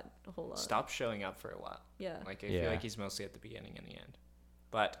a whole lot. stop showing up for a while. Yeah. Like I Yeah. feel like he's mostly at the beginning and the end.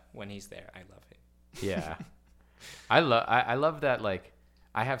 But when he's there, I love it. Yeah. I love that, like,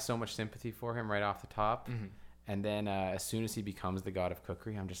 I have so much sympathy for him right off the top. And then as soon as he becomes the god of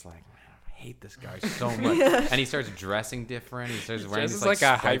cookery, I'm just like, man, I hate this guy so much. And he starts dressing different. He starts wearing Dresses this, like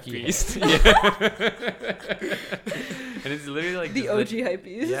like a hype spiky beast. hair. Yeah. And it's literally like The just OG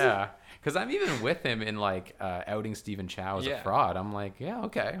hypebeast. Yeah. Because I'm even with him in like outing Stephen Chow as a Yeah. fraud. I'm like, yeah,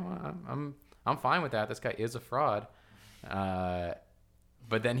 okay, well, I'm fine with that. This guy is a fraud.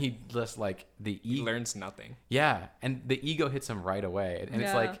 But then he just like the He ego. learns nothing. Yeah, and the ego hits him right away, and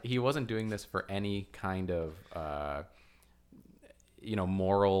it's Yeah. like he wasn't doing this for any kind of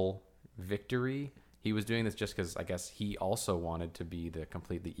moral victory. He was doing this just because I guess he also wanted to be the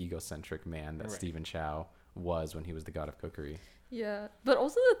completely egocentric man that Right. Stephen Chow was when he was the god of cookery. Yeah, but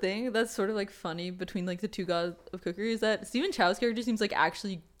also the thing that's sort of like funny between like the two gods of cookery is that Stephen Chow's character seems like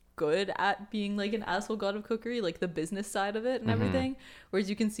actually good at being like an asshole god of cookery, like the business side of it and everything. Whereas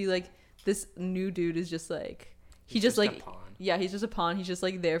you can see like this new dude is just like He's just a like pawn. yeah, he's just a pawn. He's just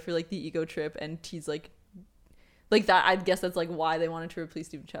like there for like the ego trip, and he's like that. I guess that's like why they wanted to replace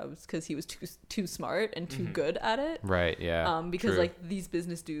Stephen Chow, because he was too smart and too good at it. Right? Yeah. Because true. like these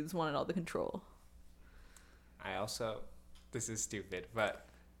business dudes wanted all the control. I also, this is stupid, but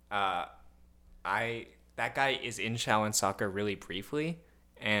that guy is in Shaolin Soccer really briefly,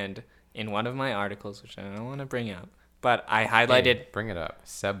 and in one of my articles, which I don't want to bring up, but I highlighted, Hey, bring it up.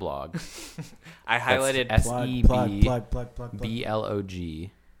 Seblog. I highlighted. SEBBLOG.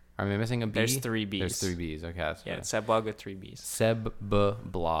 Am I missing a B? There's 3 B's. There's 3 B's. Okay. That's Yeah, fine. it's Seblog with 3 B's.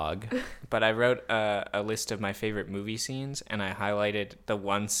 Blog. But I wrote a list of my favorite movie scenes, and I highlighted the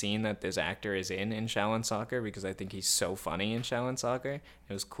one scene that this actor is in Shaolin Soccer because I think he's so funny in Shaolin Soccer.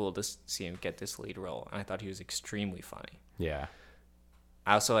 It was cool to see him get this lead role, and I thought he was extremely funny. Yeah.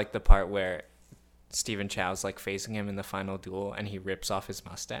 I also like the part where Stephen Chow's like facing him in the final duel, and he rips off his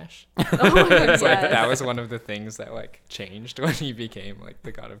mustache. Oh my God, It's like, yes. that was one of the things that like changed when he became like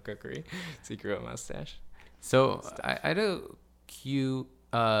the god of cookery. So he grew a mustache. So I had a cue.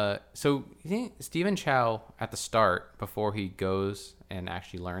 So you think Stephen Chow at the start, before he goes and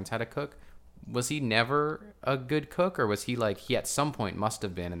actually learns how to cook, was he never a good cook, or was he like he at some point must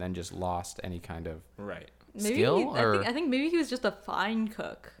have been and then just lost any kind of Right. Maybe skill? Or I think maybe he was just a fine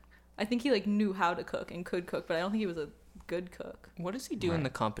cook. I think he like knew how to cook and could cook, but I don't think he was a good cook. What does he do in Right. the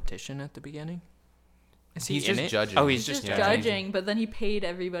competition at the beginning? Is he He's in just it? judging. Oh, he's Just just judging, but then he paid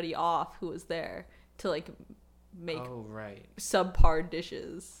everybody off who was there to like make Oh, right. subpar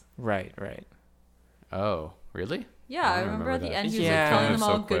dishes. Right, right. oh really? Yeah, I don't remember at the that. end he was Yeah. like telling It them was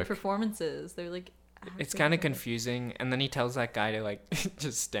all so good quick. performances. They're like It's kind of confusing, and then he tells that guy to like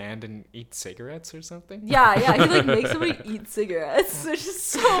just stand and eat cigarettes or something. Yeah, he like makes somebody eat cigarettes. It's just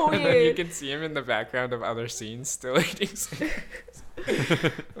so And then you weird. can see him in the background of other scenes still eating cigarettes.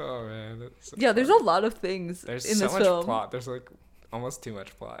 Oh man, that's so Yeah, there's a lot of things There's in so this much film. plot. There's like almost too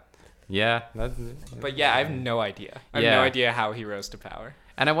much plot. Yeah. But yeah, I have no idea. I have Yeah. no idea how he rose to power.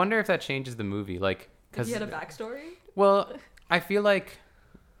 And I wonder if that changes the movie, like Because because he had a backstory. well, I feel like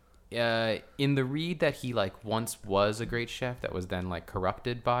in the read that he like once was a great chef that was then like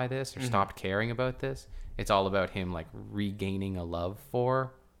corrupted by this or stopped caring about this. It's all about him like regaining a love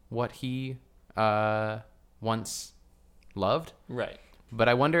for what he once loved. Right. But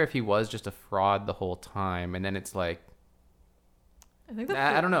I wonder if he was just a fraud the whole time, and then it's like I think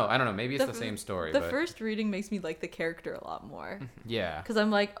I don't know. Maybe it's the the- same story. The but first reading makes me like the character a lot more. yeah, Because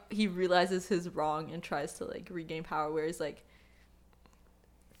I'm like, he realizes his wrong and tries to like regain power. Whereas like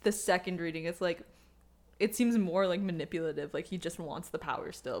the second reading, it's like, it seems more like manipulative. Like he just wants the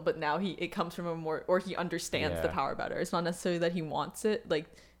power still, but now it comes from a more, or he understands the Yeah. power better. It's not necessarily that he wants it. Like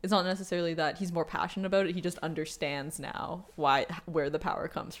it's not necessarily that he's more passionate about it. He just understands now where the power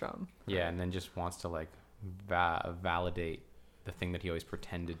comes from. yeah, and then just wants to like validate the thing that he always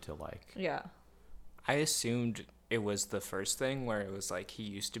pretended to like. Yeah. I assumed it was the first thing where it was like he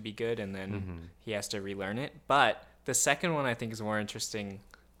used to be good and then he has to relearn it. But the second one I think is more interesting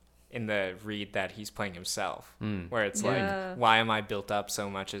in the read that he's playing himself, where it's Yeah. like, why am I built up so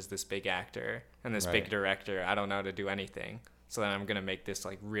much as this big actor and this big Right. director? I don't know how to do anything. So then I'm going to make this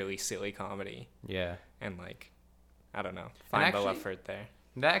like really silly comedy Yeah. and like, I don't know, find the actually- love for it there.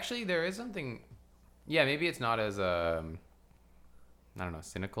 Actually, there is something. Yeah, maybe it's not as I don't know,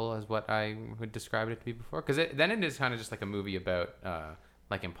 cynical as what I would describe it to be before. Because then it is kind of just like a movie about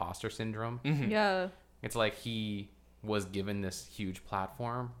like imposter syndrome. Yeah. It's like he was given this huge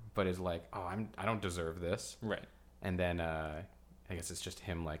platform, but is like, oh, I don't deserve this. Right. And then I guess it's just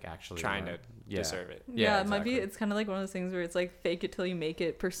him like actually Trying to yeah. deserve it. Yeah, Yeah, it might be. exactly. It's kind of like one of those things where it's like fake it till you make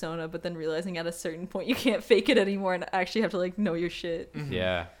it persona, but then realizing at a certain point you can't fake it anymore and actually have to like know your shit.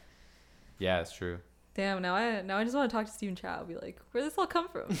 Yeah. Yeah, it's true. Damn, now I just want to talk to Stephen Chow. Be like, where did this all come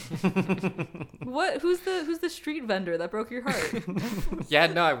from? Who's the street vendor that broke your heart? Yeah,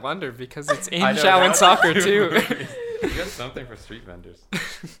 no, I wonder because it's in I know, Shaolin right? Soccer too. You got something for street vendors.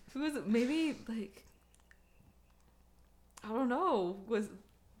 Who was it? Maybe like I don't know. Was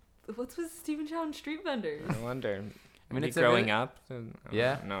What's with Stephen Chow and street vendors? I wonder. I mean, Maybe it's a growing really- up.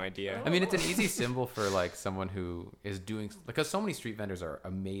 Yeah. No idea. I mean, it's an easy symbol for like someone who is doing, because so many street vendors are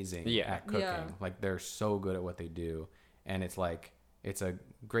amazing Yeah. at cooking. Yeah. Like they're so good at what they do, and it's like it's a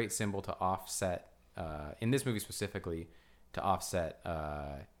great symbol to offset. In this movie specifically, to offset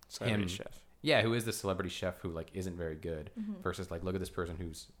Celebrity him. chef. Yeah, who is the celebrity chef who like isn't very good versus like look at this person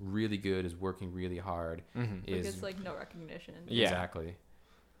who's really good, is working really hard, Mm-hmm. Like, is it's like no recognition. Yeah. exactly.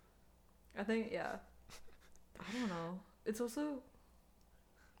 I think, yeah. I don't know. It's also,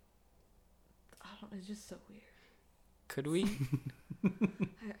 I don't know, it's just so weird. Could we?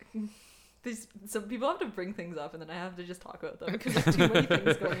 There's, some people have to bring things up and then I have to just talk about them because there's too many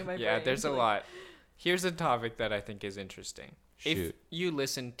things going in my brain. Yeah, there's a Like, lot. Here's a topic that I think is interesting. If Shoot. you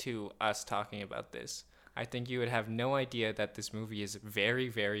listen to us talking about this, I think you would have no idea that this movie is very,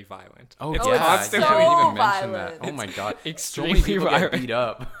 very violent. Oh, It's yeah, constantly I didn't even mention violent. that. Oh my god, so extremely many people violent. get beat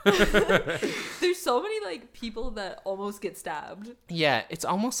up. There's so many like people that almost get stabbed. Yeah, it's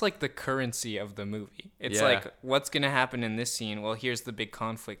almost like the currency of the movie. It's Yeah. like, what's going to happen in this scene? Well, here's the big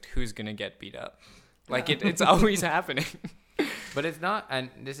conflict. Who's going to get beat up? Like, Yeah. it's always happening. But it's not, and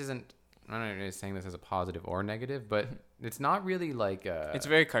this isn't. I don't know if saying this as a positive or negative, but it's not really like. It's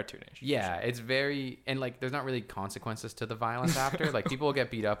very cartoonish. Yeah, it's very, and like there's not really consequences to the violence after. Like people will get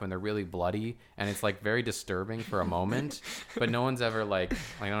beat up and they're really bloody, and it's like very disturbing for a moment. But no one's ever like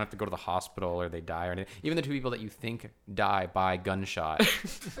they don't have to go to the hospital or they die or anything. Even the two people that you think die by gunshot,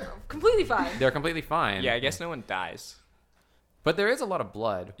 Completely fine. they're completely fine. Yeah, I guess no one dies. But there is a lot of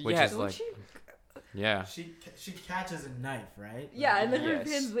blood, which Yeah. is Don't like, you? yeah. She catches a knife, right? Yeah, and then her Yes.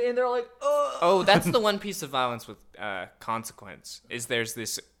 pins and they're like, oh. Oh, that's the one piece of violence with consequence. Is there's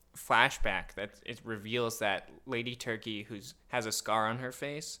this flashback that it reveals that Lady Turkey, who's has a scar on her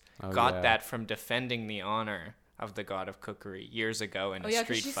face, Oh, got yeah. that from defending the honor of the god of cookery years ago in Oh a yeah,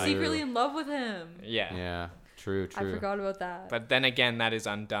 because street she's fight. secretly in love with him. Yeah. Yeah, true. I forgot about that. But then again, that is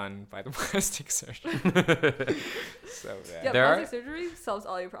undone by the plastic surgery. So yeah. yeah, There plastic are- surgery solves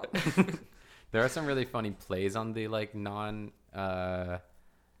all your problems. There are some really funny plays on the like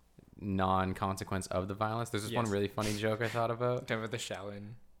non-consequence of the violence. There's this one Yes. really funny joke I thought about. Remember the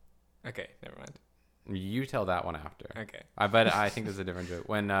Shaolin? Okay, never mind. You tell that one after. Okay. I think there's a different joke.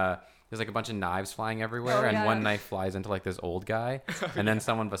 When there's like a bunch of knives flying everywhere, Oh, and yeah. one knife flies into like this old guy, and then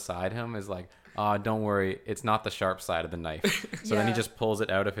someone beside him is like, don't worry, it's not the sharp side of the knife. So then he Yeah. just pulls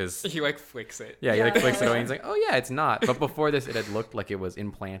it out of his. He like flicks it. Yeah, he like Yeah, flicks yeah, it away. yeah. And he's like, oh yeah, it's not. But before this, it had looked like it was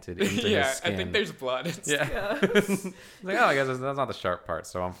implanted into Yeah, his skin. I think there's blood. Yeah. Yeah. He's like, oh, I guess that's not the sharp part,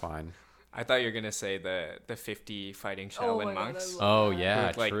 so I'm fine. I thought you were gonna say the 50 fighting Oh Shaolin my God, I monks. love Oh that. yeah,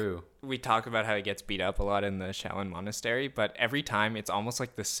 With, like, true. We talk about how he gets beat up a lot in the Shaolin monastery, but every time it's almost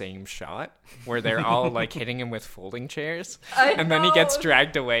like the same shot where they're all like hitting him with folding chairs, I and then he gets know.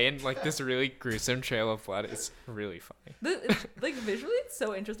 dragged away in like this really gruesome trail of blood. It's really funny. Like visually, it's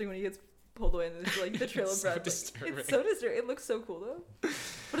so interesting when he gets pulled away and there's like the trail It's of so blood. Like, disturbing. it's so disturbing. It looks so cool though.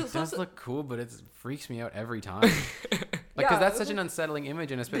 But It it's does also look cool, but it freaks me out every time. Like, Yeah, cause that's it such an was- unsettling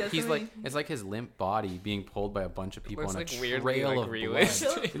image, and Yeah, he's so like, many- it's like his limp body being pulled by a bunch of people Looks on a like weirdly, trail like, of blood.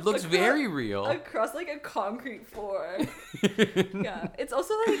 realistic. It looks Across- very real. across like a concrete floor. Yeah, it's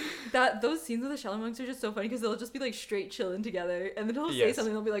also like that. Those scenes with the Shaolin monks are just so funny because they'll just be like straight chilling together, and then he'll say Yes.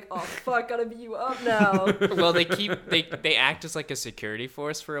 something. They'll be like, "Oh fuck, gotta beat you up now." Well, they act as like a security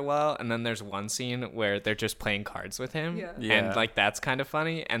force for a while, and then there's one scene where they're just playing cards with him, Yeah. Yeah. and like that's kind of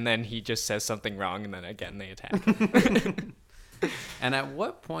funny. And then he just says something wrong, and then again they attack him. And at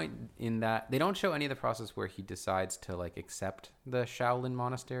what point in that they don't show any of the process where he decides to like accept the Shaolin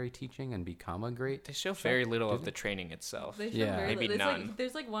monastery teaching and become a great. They show very little of the training itself. They show Yeah. very Maybe little. none.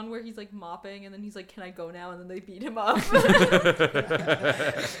 There's like one where he's like mopping, and then he's like, "Can I go now?" And then they beat him up.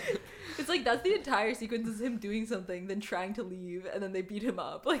 It's like that's the entire sequence is him doing something, then trying to leave, and then they beat him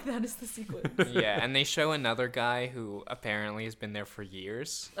up. Like that is the sequence. Yeah, and they show another guy who apparently has been there for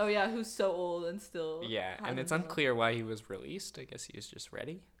years. Oh yeah, who's so old and still. Yeah, and hasn't it's been up. unclear why he was released. I guess he was just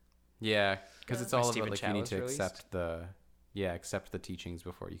ready. Yeah, because Yeah. it's all Stephen about like Chow you need was to released? accept the teachings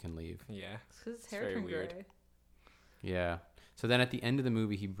before you can leave. Yeah. It's 'cause his It's hair very turned weird. gray. Yeah. So then at the end of the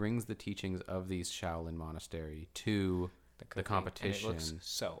movie, he brings the teachings of these Shaolin monastery to, Cooking, competition. And it looks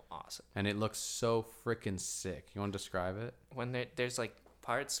so awesome. and it looks so freaking sick. You want to describe it? When there's like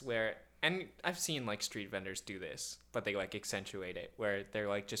parts where, and I've seen like street vendors do this, but they like accentuate it where they're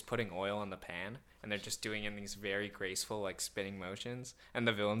like just putting oil on the pan and they're just doing it in these very graceful like spinning motions, and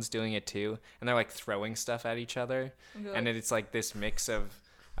the villain's doing it too, and they're like throwing stuff at each other, Okay. and it's like this mix of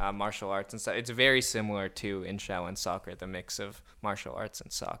martial arts and stuff. It's very similar to in Shaolin soccer, the mix of martial arts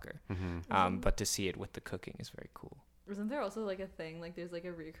and soccer. But to see it with the cooking is very cool. Isn't there also like a thing, like there's like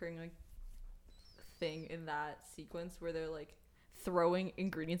a recurring like thing in that sequence where they're like throwing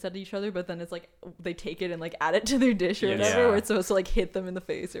ingredients at each other, but then it's like they take it and like add it to their dish or Yes. whatever, Yeah. where it's supposed to like hit them in the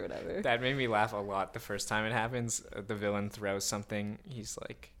face or whatever. That made me laugh a lot the first time it happens. The villain throws something. He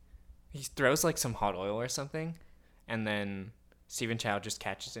throws like some hot oil or something, and then Stephen Chow just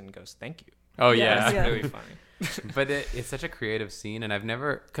catches it and goes, "Thank you." Oh Yes, yeah. yeah. Really funny. But it's such a creative scene, and I've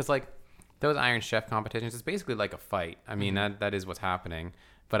never, because like those Iron Chef competitions, it's basically like a fight. I mean, that is what's happening,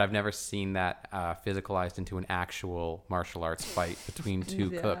 but I've never seen that physicalized into an actual martial arts fight between two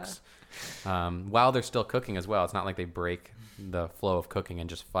Yeah. cooks while they're still cooking as well. It's not like they break the flow of cooking and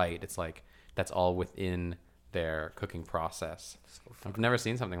just fight. It's like that's all within their cooking process. I've never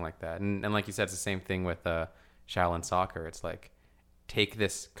seen something like that, and like you said, it's the same thing with Shaolin soccer. It's like take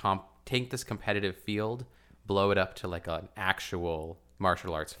this competitive field, blow it up to like an actual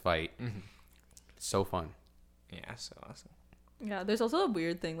martial arts fight. So fun. Yeah, so awesome. Yeah, there's also a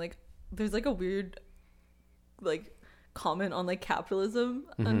weird thing, like there's like a weird like comment on like capitalism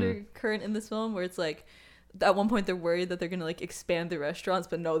undercurrent in this film, where it's like at one point they're worried that they're gonna like expand the restaurants,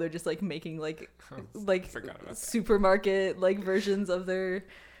 but no, they're just like making like Forgot about that. supermarket like versions of their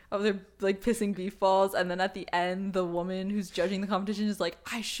like pissing beef balls. And then at the end, the woman who's judging the competition is like,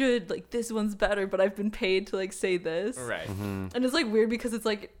 I should, like, this one's better, but I've been paid to like say this. Right. And it's like weird because it's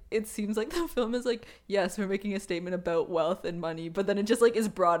like it seems like the film is like, yes, we're making a statement about wealth and money, but then it just like is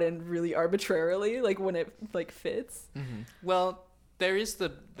brought in really arbitrarily, like when it like fits. Well, there is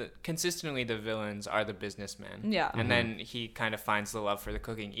the consistently the villains are the businessmen. Yeah. And then he kind of finds the love for the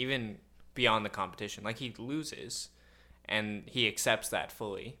cooking, even beyond the competition. Like he loses, and he accepts that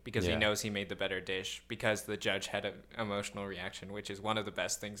fully because he Yeah. knows he made the better dish because the judge had an emotional reaction, which is one of the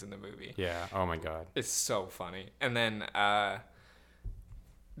best things in the movie. Yeah. Oh my god. It's so funny. And then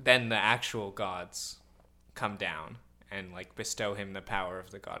the actual gods come down and like bestow him the power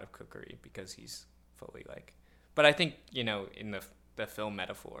of the god of cookery because he's fully like. But I think, you know, in the film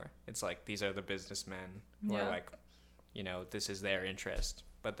metaphor, it's like these are the businessmen who Yeah. are like, you know, this is their interest.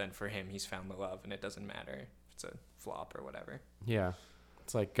 But then for him, he's found the love, and it doesn't matter if it's a flop or whatever. Yeah.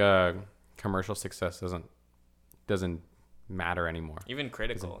 It's like commercial success doesn't matter anymore. Even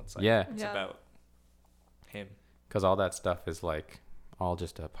critical, it's like Yeah. it's Yeah. about him. Because all that stuff is like all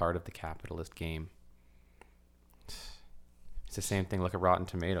just a part of the capitalist game. It's the same thing. Look at Rotten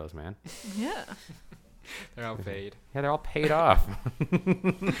Tomatoes, man. Yeah. They're all paid. Yeah, they're all paid off.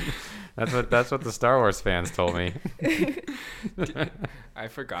 That's what the Star Wars fans told me. I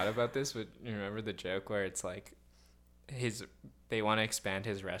forgot about this, but you remember the joke where it's like they want to expand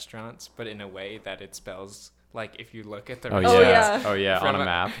his restaurants, but in a way that it spells like if you look at the Oh restaurants yeah. Oh yeah, on a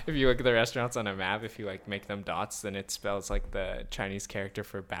map. if you look at the restaurants on a map, if you like make them dots, then it spells like the Chinese character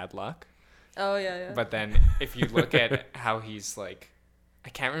for bad luck. Oh yeah. But then if you look at how he's like, I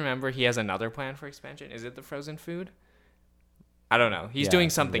can't remember, he has another plan for expansion. Is it the frozen food? I don't know. He's Yeah, doing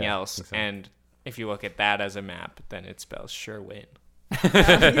something yeah, I else, think so. and if you look at that as a map, then it spells sure win.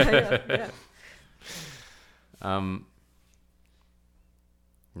 Yeah.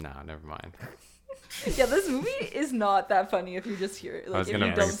 No, never mind. Yeah, this movie is not that funny if you just hear it. Like, I was if gonna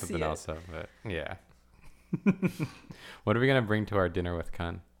you bring don't see something it. else up, but yeah. What are we gonna bring to our dinner with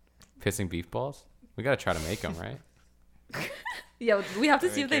Kun? Pissing beef balls? We gotta try to make them, right? Yeah, we have to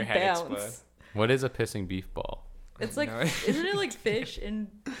Make see if they your head bounce. explode. What is a pissing beef ball? It's like, No. isn't it like fish and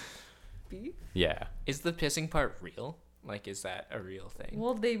beef? Yeah. Is the pissing part real? Like, is that a real thing?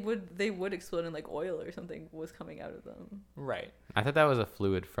 Well, they would explode in like oil or something was coming out of them. Right. I thought that was a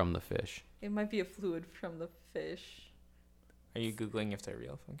fluid from the fish. It might be a fluid from the fish. Are you Googling if they're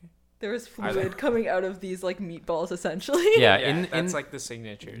real, Funky? There was Are they? fluid coming out of these like meatballs, essentially. Yeah, That's in like the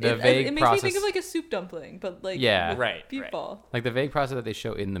signature. the it vague makes process. me think of like a soup dumpling, but like Yeah. with Right, beef right. ball. like the vague process that they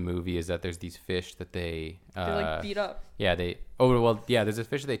show in the movie is that there's these fish that they They like beat up. yeah, there's a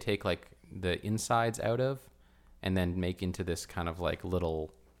fish that they take like the insides out of and then make into this kind of like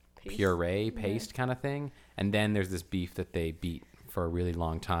little Paste. puree paste kind of thing, and then there's this beef that they beat for a really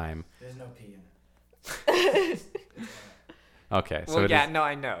long time. There's no pee in it. Okay, so Well, it yeah, is- no,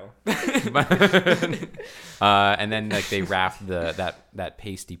 I know. and then like they wrap that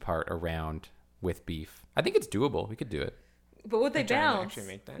pasty part around with beef. I think it's doable. We could do it. But would they I'm trying to bounce? actually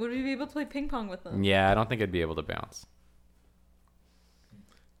make that. Would we be able to play ping pong with them? Yeah, I don't think I'd be able to bounce.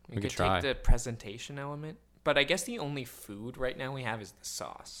 We We could could try. take the presentation element, but I guess the only food right now we have is the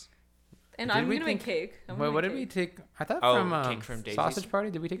sauce. And Did I'm we gonna make think- cake. I'm Wait, gonna what make did we cake. take? I thought Oh, from, cake from Daisy's? Sausage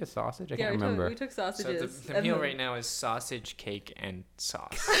Party. Did we take a sausage? I Yeah, can't remember. we took So sausages. the and meal then- right now is sausage, cake, and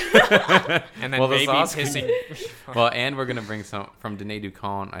sauce. And then Well, the maybe sauce- pissing Well, and we're gonna bring some from Dîner du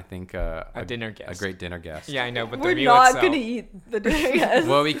Con. I think a dinner guest. a great dinner guest. Yeah, I know, but We're the meal not itself. gonna eat the dinner. Yes.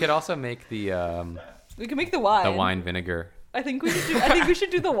 Well, we could also make the we can make the wine. wine vinegar. I think we should do. I think we should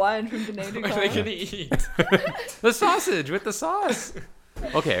do the wine from Dîner du What are they Con. gonna eat? The sausage with the sauce.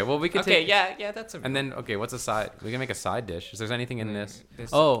 Okay, well we could Okay, take. yeah, that's a. And then okay, what's a side? We can make a side dish. Is there anything in this?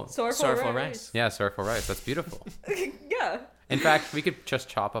 This- Oh, Sorrowful rice. rice. yeah, sorrowful rice. That's beautiful. Yeah. In fact, we could just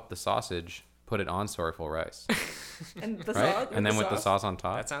chop up the sausage, put it on sorrowful rice, And the right? sauce. And then with the sauce on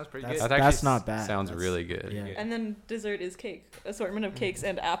top. That sounds pretty That's- good. That actually That's not bad. Sounds That's- really good. yeah. And then dessert is cake. Assortment of cakes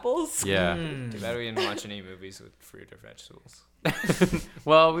and apples. Yeah. Too bad we didn't watch any movies with fruit or vegetables.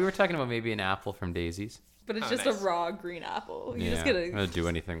 Well, we were talking about maybe an apple from Daisy's. But it's Oh, just nice. a raw green apple. You Yeah. just get I'm gonna do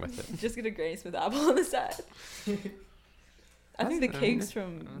anything with it. just get a Granny Smith apple on the side. I think the That's- cakes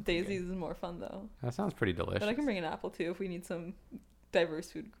from that's Daisy's is more fun though. That sounds pretty delicious. But I can bring an apple too if we need some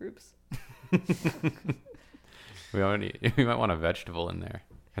diverse food groups. We might want a vegetable in there.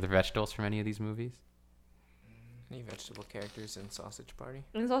 Are there vegetables from any of these movies? Any vegetable characters in Sausage Party?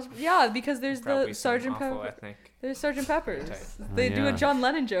 And it's also yeah, because there's Probably the some Sergeant awful Pepper. ethnic There's Sergeant Peppers. type. They do yeah. a John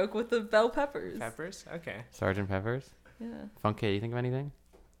Lennon joke with the bell peppers. peppers. Okay. Sergeant Peppers? Yeah. Funky, you think of anything?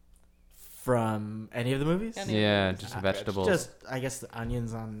 From any of the movies? Any- Yeah, just Uh, vegetables. Just, I guess, the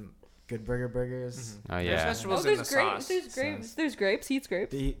onions on Good Burger burgers. Oh, There's yeah. vegetables Oh, in there's the grapes. sauce. There's grapes. Sauce. There's grapes. He eats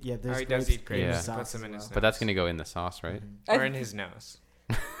grapes. Yeah, there's Oh, he does grapes eat grapes. Yeah. sauce Puts them as in his well. But that's going to go in the sauce, right? Mhm. Or I- in his nose.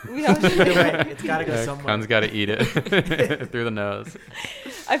 We have Either way, it's gotta go Yeah, somewhere. Kun's got to eat it through the nose.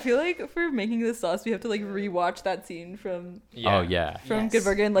 I feel like for making this sauce, we have to like rewatch that scene from Oh, yeah. Yes. Good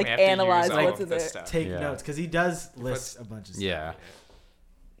Burger and like We have to use analyze all what's of in the there. stuff. Take Yeah. notes because he does list a bunch of stuff. Yeah.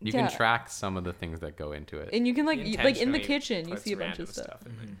 You Yeah. can track some of the things that go into it. And you can like He like in the intentionally kitchen, you puts see a bunch random of stuff.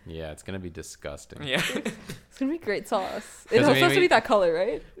 in there. Yeah, it's going to be disgusting. Yeah. It's gonna be great sauce. 'Cause, It I also mean, has to we- be that color,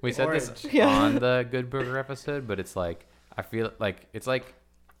 right? We said this Orange. Yeah. on the Good Burger episode, but it's like, I feel like it's like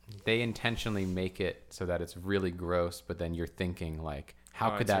they intentionally make it so that it's really gross, but then you're thinking like, how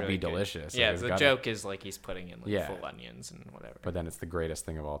Oh, could it's that really be good. delicious? So Yeah, they've the gotta- joke is like he's putting in like Yeah. full onions and whatever. But then it's the greatest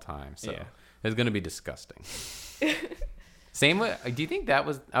thing of all time. So Yeah. it's going to be disgusting. Same way. Do you think that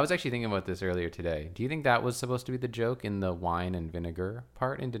was? I was actually thinking about this earlier today. Do you think that was supposed to be the joke in the wine and vinegar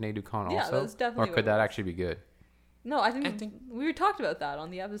part in Dîner du Con Yeah, also? that's definitely Or what could it that was. actually be good? No, I think, I think- we talked about that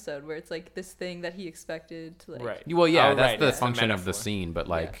on the episode where it's like this thing that he expected to like. Right. Well, yeah, Oh, that's right, the it's the function of the metaphor. scene. But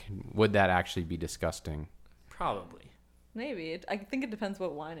like, would that actually be disgusting? Probably. Maybe I think it depends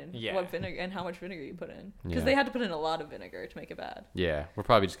what wine and Yeah. what vinegar and how much vinegar you put in because Yeah. they had to put in a lot of vinegar to make it bad. Yeah, we're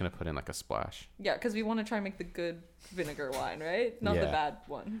probably just gonna put in like a splash. Yeah, because we want to try and make the good vinegar wine, right? Not the Yeah. bad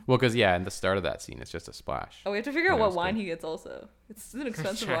one. Well, because yeah, in the start of that scene, it's just a splash. Oh, we have to figure out Yeah, what it's wine good. he gets. Also, it's an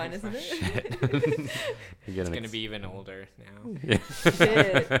expensive Trying wine, to isn't find- it? You get It's an gonna ex- be even older now.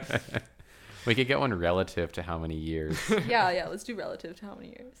 Shit. We could get one relative to how many years. Yeah. Let's do relative to how many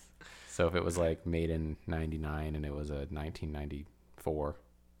years. So if it was like made in '99 and it was a 1994,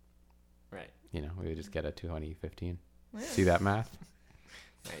 Right. you know, we would just get a 2015. Yeah. See that math?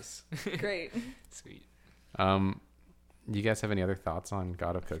 Nice. Great. Sweet. Do you guys have any other thoughts on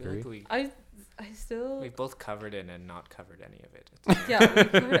God of I feel Cookery? like I still. we've both covered it and not covered any of it. Yeah. we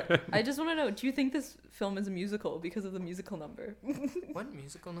covered it. I just want to know. Do you think this film is a musical because of the musical number? What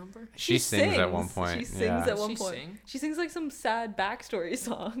musical number? She sings at one sings. point. She sings yeah. at Does one she point. sing? She sings like some sad backstory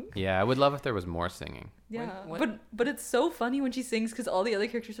song. Yeah, I would love if there was more singing. Yeah, what- but it's so funny when she sings because all the other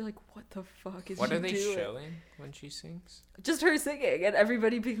characters are like, "What the fuck is What she are they doing?" showing when she sings? Just her singing and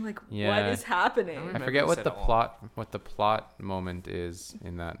everybody being like, "What Yeah. is happening?" I I remember forget this what at the all. plot moment is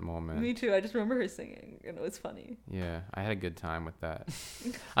in that moment. Me too. I just remember her singing and it was funny. Yeah, I had a good time with that.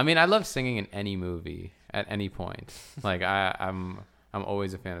 I mean, I love singing in any movie at any point. Like I'm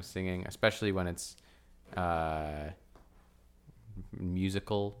always a fan of singing, especially when it's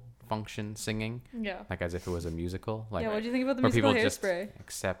musical function singing, Yeah. like as if it was a musical. Like Yeah. What do you think about the where musical people just Hairspray?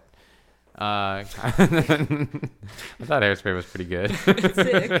 accept. I thought Hairspray was pretty good.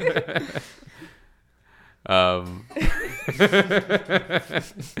 Sick.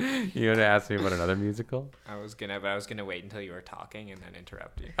 You want to ask me about another musical? I was gonna wait until you were talking and then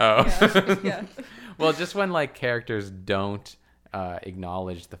interrupt you. Oh. Yeah. Yeah. Well, just when like characters don't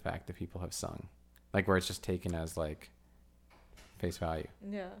acknowledge the fact that people have sung, like where it's just taken as like face value,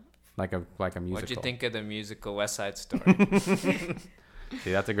 Mm. Yeah. like a musical. What'd you think of the musical West Side Story?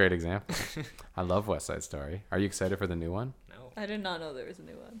 See, that's a great example. I love West Side Story. Are you excited for the new one? No. I did not know there was a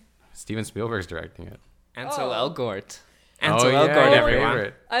new one. Steven Spielberg's directing it. Ansel Oh. Elgort. Ansel oh, yeah, Elgort, your everyone.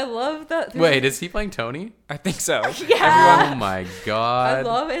 favorite. I love that. Wait, is he playing Tony? I think so. Yeah. Oh my god. I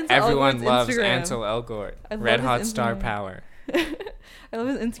love Ansel Everyone Elgort's loves Instagram. Ansel Elgort. I love Red his Hot Star Instagram. Power. I love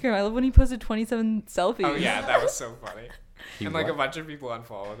his Instagram. I love when he posted 27 selfies. Oh yeah, that was so funny. He And like a what? bunch of people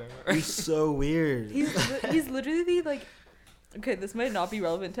unfollowed him. He's so weird. He's literally like, okay, this might not be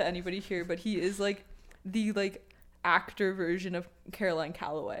relevant to anybody here, but he is like the like actor version of Caroline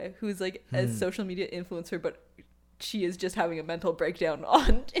Calloway, who's like a social media influencer, but she is just having a mental breakdown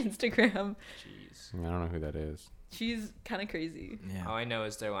on Instagram. Jeez. I don't know who that is. She's kind of crazy. Yeah. All I know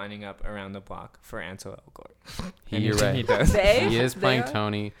is they're lining up around the block for Ansel Elgort. You're Anything right. He does. They? He is They playing are?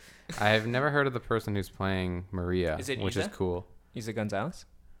 Tony. I have never heard of the person who's playing Maria, Is it which is Isa? cool. Isa Gonzalez?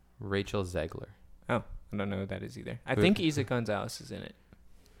 Rachel Zegler. Oh, I don't know who that is either. I Who- think Isa Gonzalez is in it.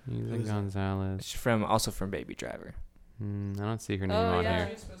 Isa is it? Gonzalez. She's also from Baby Driver. I don't see her name Oh, on yeah. here.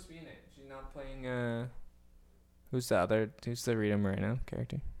 She's supposed to be in it. She's not playing. Who's the Rita Moreno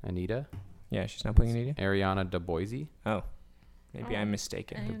character? Anita? Yeah, she's not playing Anita. Ariana DeBoise, Oh, maybe Oh, I'm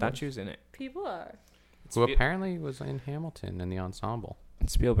mistaken. I Anita. thought she was in it. People are. who apparently was in Hamilton in the ensemble.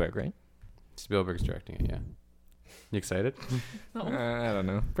 It's Spielberg, right? Spielberg's directing it, yeah. You excited? No. I don't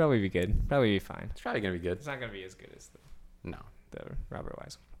know. Probably be good. Probably be fine. It's probably going to be good. It's not gonna be as good as No. the Robert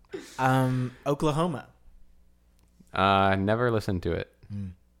Wise one. Oklahoma. Never listened to it.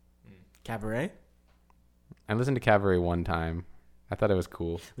 Cabaret. I listened to Cabaret one time. I thought it was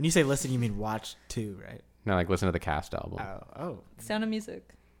cool. When you say listen, you mean watch too, right? No, like listen to the cast album. Oh. Sound of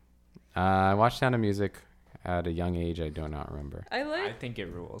Music. I watched Sound of Music at a young age. I do not remember. I think it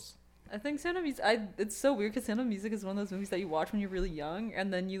rules. I think Sound of Music. It's so weird because Sound of Music is one of those movies that you watch when you're really young,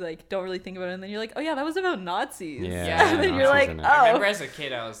 and then you like don't really think about it, and then you're like, oh yeah, that was about Nazis. Yeah, and then Nazis you're like, in it. I remember oh. as a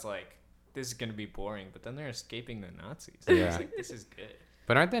kid, I was like, "This is gonna be boring," but then they're escaping the Nazis. Yeah. I was like, "This is good."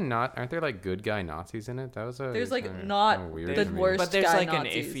 But aren't there like good guy Nazis in it? That was a There's, like, kinda- not kinda weird the to me. worst But there's guy like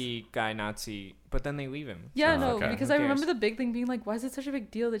Nazis. an iffy guy Nazi, but then they leave him. Yeah, Oh, no, okay. because Who I remember cares? the big thing being like, why is it such a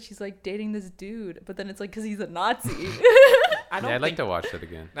big deal that she's like dating this dude? But then it's like because he's a Nazi. I don't Yeah, I'd like think, to watch it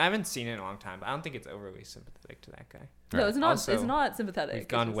again. I haven't seen it in a long time, but I don't think it's overly sympathetic to that guy. No, it's not. Also, it's not sympathetic. We've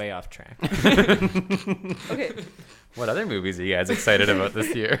It's gone just- way off track. Okay, What other movies are you guys excited about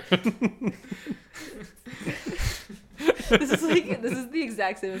this year? this is the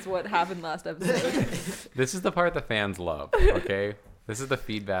exact same as what happened last episode. This is the part the fans love. Okay, this is the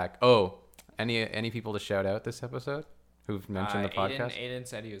feedback. Oh, any people to shout out this episode who've mentioned the podcast? Aiden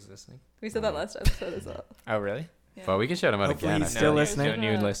said he was listening. We said that last episode as well. Oh, really? Yeah. Well, we can shout them out Hopefully again. he's I still think. listening. No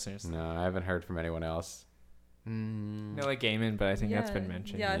new Yeah. listeners. No, I haven't heard from anyone else. Noah Gaiman, but I think that's been Yeah.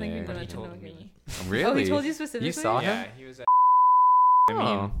 mentioned. Yeah, I think Yeah. we've But he mentioned told Noah me. Really? Oh, he told you specifically. You saw him? Yeah, he was at I mean,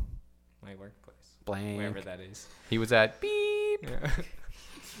 Oh. my workplace. Blank. Wherever that is. He was at beep. Yeah.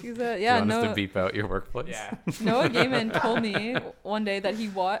 He's Do yeah, you want us to no. beep out your workplace? Yeah. Noah Gaiman told me one day that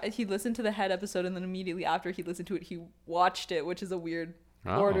he listened to the Head episode and then immediately after he listened to it, he watched it, which is a weird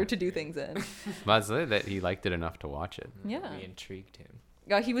Oh. order to do things in. That's it, that he liked it enough to watch it. Yeah. We intrigued him.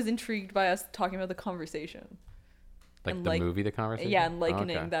 Yeah, he was intrigued by us talking about the conversation. Like And the like- movie, The Conversation? Yeah, and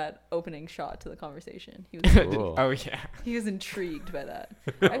likening Okay. that opening shot to the conversation. He was Cool. Oh, yeah. he was intrigued by that.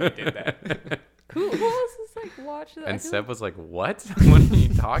 We did that. Who else has like watched that? I And feel Seb was like, what? What are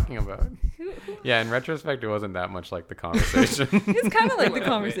you talking about? who- Yeah, in retrospect, it wasn't that much like The Conversation. it's kind of like the little bit.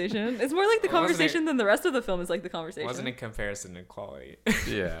 conversation. It's more like the Wasn't it- conversation than the rest of the film is like the conversation. Wasn't in comparison to quality.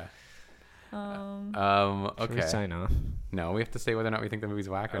 Yeah. Um, Should we Okay. sign off? No, we have to say whether or not we think the movie's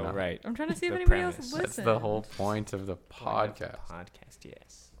whack or Oh, not. right. I'm trying to see if The anybody else premise. has listened. That's the whole point of the Point of the podcast. Podcast,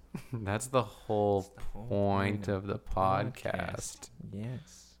 yes. That's the whole That's the whole point of the podcast.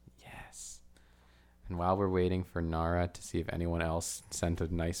 Yes. Yes. And while we're waiting for Nara to see if anyone else sent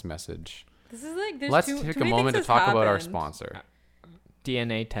a nice message, This is like there's let's too take too a many moment to things talk has about our happened. sponsor.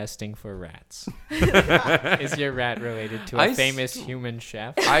 DNA testing for rats. Is your rat related to a I s- famous human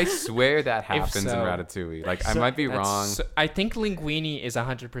chef? I swear that happens in so- Ratatouille. Like, I So- might be That's wrong. so- I think Linguini is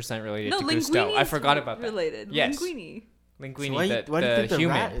 100% related No, to Linguini Gusteau. I is forgot about that. related. Yes. Linguini. Linguini, So why do you the think the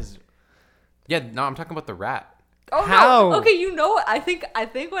human. rat is? Yeah, no, I'm talking about the rat. Oh How? no. Okay, you know what? I think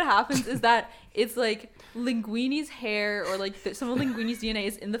what happens is that it's like Linguini's hair or like some of Linguini's DNA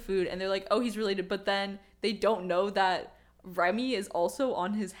is in the food, and they're like, oh, he's related, but then they don't know that Remy is also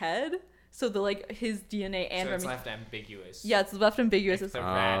on his head, so the like his DNA and So it's Remy. left ambiguous. Yeah, it's left ambiguous. If It's the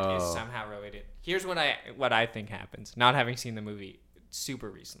rat is Oh. somehow related. Here's what I think happens. Not having seen the movie super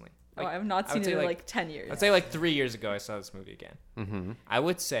recently. oh, I've not I seen would it say, in like- like 10 years. I'd say like 3 years ago I saw this movie again. Mm-hmm. I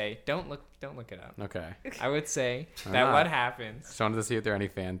would say don't look it up. Okay. I would say I'm that not. what happens. Just wanted to see if there are any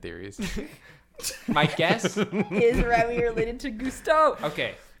fan theories. My guess. Is Remy related to Gusteau?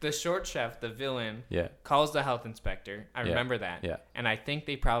 Okay, the short chef, the villain, Yeah. calls the health inspector. I Yeah. remember that. Yeah. And I think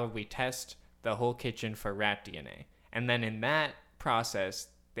they probably test the whole kitchen for rat DNA. And then in that process,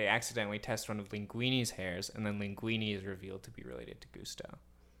 they accidentally test one of Linguini's hairs, and then Linguini is revealed to be related to Gusto.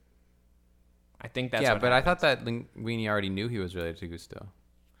 I think that's yeah, what but I happens. thought that Linguini already knew he was related to Gusto.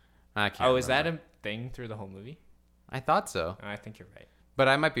 I can't. Oh, is that remember. a thing through the whole movie? I thought so, I think you're right. but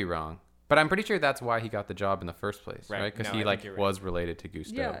I might be wrong. But I'm pretty sure that's why he got the job in the first place, Right. right? Because No, I he think like you're right. was related to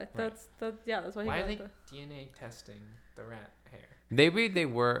Gusto. Yeah, that's why he Why got are they the... DNA testing the rat hair? Maybe they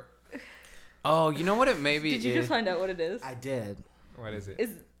were. Oh, you know what it maybe Did you is? just find out what it is? I did. What is it?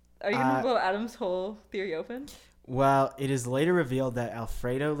 Are you gonna blow Adam's whole theory open? Well, it is later revealed that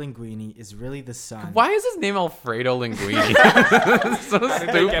Alfredo Linguini is really the son. Why is his name Alfredo Linguini? So How did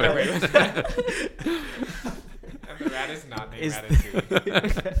they get away stupid. with that? And the rat is not named Is-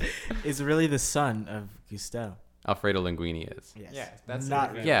 Ratatouille. is really the son of Gusto. Alfredo Linguini is. Yes. Yeah, that's not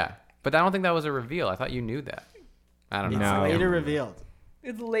the really. Yeah, but I don't think that was a reveal. I thought you knew that. I don't It's know. No. later revealed.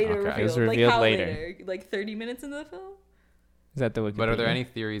 It's later Okay. revealed. It was Like revealed how later. later? Like 30 minutes into the film? Is that the Wikipedia? But are there any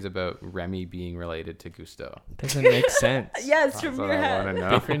theories about Remy being related to Gusto? Doesn't make sense. Yeah, it's That's from what your I want head. to know.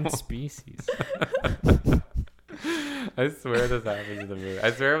 Different species. I swear this happens in the movie.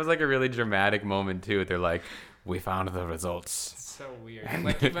 I swear it was like a really dramatic moment too. They're like, "We found the results. It's so weird.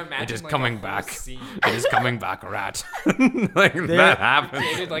 Like you've imagined It is like coming a whole back. Scene. It is coming back, rat." Like that happens.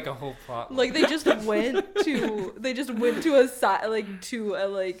 Created like a whole plot. Like they just went to a side like to a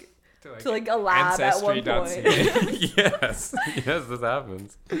lab at one Ancestry.ca. point. Yes, yes, this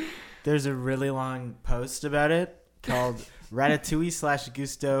happens. There's a really long post about it called Ratatouille /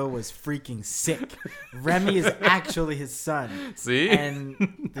 Gusto was freaking sick. Remy is actually his son. See,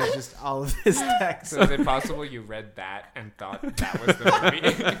 And there's just all of this text. So is it possible you read that and thought that was the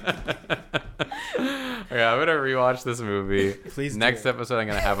movie? okay, I'm gonna rewatch this movie. Please do. Next episode, I'm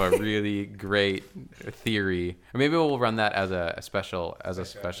gonna have a really great theory, or maybe we'll run that as a special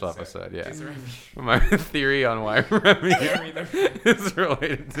episode. Yeah, Is Remy- my theory on why Remy Remy the- is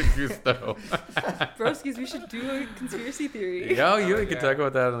related to Gusto. Broskies, we should do a conspiracy theory. Yo, you Oh, can yeah. talk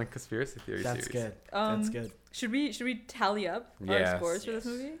about that on the conspiracy theory That's series. good. Um, That's good. Should we tally up our Yes. scores for this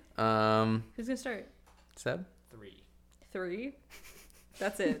Yes. movie? Who's gonna start? Seb, 3. 3.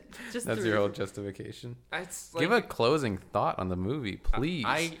 That's it. Just that's 3. your whole justification. It's Give a closing thought on the movie, please.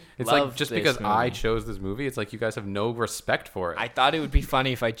 I It's like love just this because I movie. chose this movie, it's like you guys have no respect for it. I thought it would be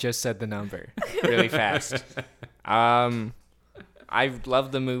funny if I just said the number really fast. I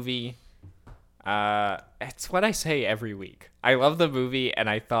love the movie. It's what I say every week. I love the movie, and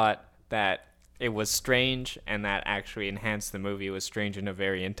I thought that it was strange, and that actually enhanced the movie. It was strange in a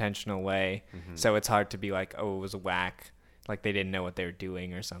very intentional way. Mm-hmm. So it's hard to be like, oh, it was whack, like they didn't know what they were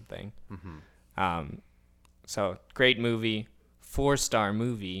doing or something. Mm-hmm. So great movie, 4-star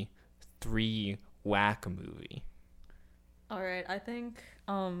movie, 3 whack movie. All right, I think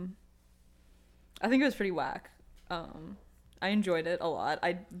it was pretty whack. I enjoyed it a lot.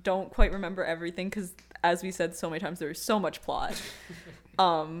 I don't quite remember everything because, as we said so many times, there was so much plot.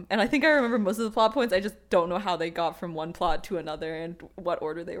 And I think I remember most of the plot points. I just don't know how they got from one plot to another and what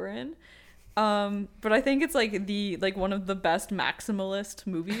order they were in. But I think it's like one of the best maximalist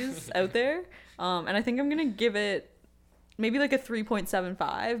movies out there. And I think I'm gonna give it maybe like a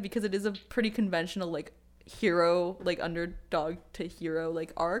 3.75 because it is a pretty conventional like hero, like underdog to hero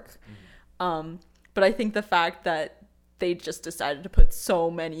like arc. But I think the fact that they just decided to put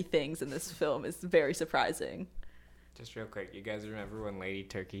so many things in this film is very surprising. Just real quick, you guys remember when Lady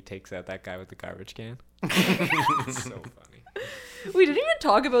Turkey takes out that guy with the garbage can? It's so funny. We didn't even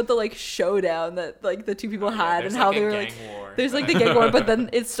talk about the like showdown that like the two people had and how they were like there's like the gang war, but then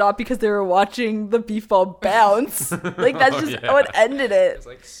it stopped because they were watching the beef ball bounce. Like that's Oh, just yeah. what ended it. There's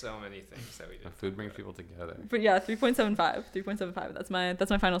like so many things that we did. Food brings people together. But yeah, 3.75. That's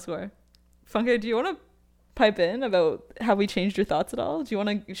my final score. Funke, do you want to pipe in about how we changed your thoughts at all?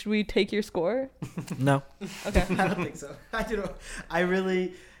 Should we take your score? No. Okay. I don't think so. I don't know.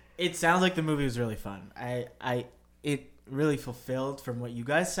 It sounds like the movie was really fun. It really fulfilled from what you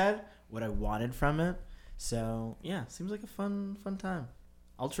guys said, what I wanted from it. So yeah, seems like a fun time.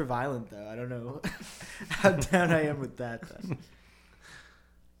 Ultra violent though. I don't know how down I am with that. Though.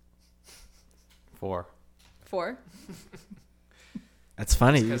 4. 4. That's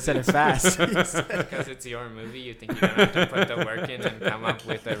funny. You said it fast. Because it's your movie, you think you don't have to put the work in and come up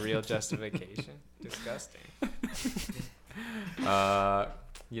with a real justification? Disgusting.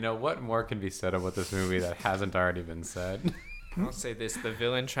 You know, what more can be said about this movie that hasn't already been said? I'll say this: the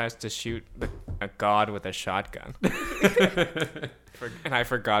villain tries to shoot a god with a shotgun, and I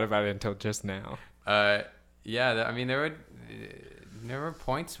forgot about it until just now. Yeah, I mean, there were there were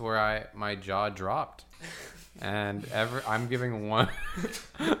points where my jaw dropped, and I'm giving 1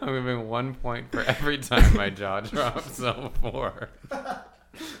 point for every time my jaw dropped. So 4.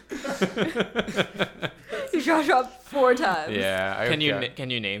 Your jaw dropped 4 times. Yeah. Can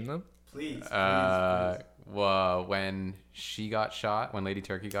you name them? Please. Well, when she got shot, when Lady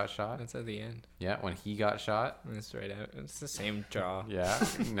Turkey got shot. That's at the end. Yeah, when he got shot. That's right out. It's the same jaw. Yeah.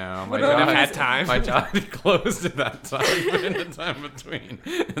 No, What my about jaw when had time? My jaw had closed at that time, but in the time between,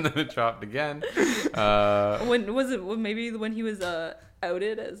 and then it dropped again. When was it? Maybe when he was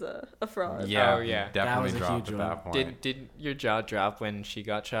outed as a fraud. Yeah. Oh, yeah. Definitely That was a dropped huge at that one. point. Did your jaw drop when she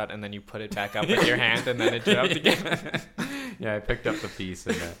got shot and then you put it back up with your hand and then it dropped again? Yeah, I picked up the piece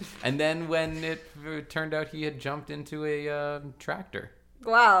and then when it turned out he had jumped into a tractor to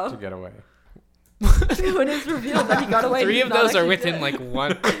Wow. get away. When it was revealed that he got away. 3 he's of not those are actually within dead. like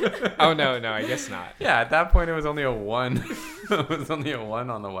 1. Oh no, I guess not. Yeah, at that point it was only a 1. It was only a 1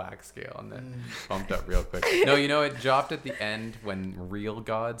 on the whack scale, and then bumped up real quick. No, it dropped at the end when real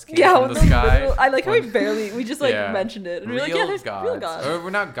gods came Yeah, from when the sky. literal- I like how we just like Yeah. mentioned it. And we're like, Real yeah, there's gods. real gods. Or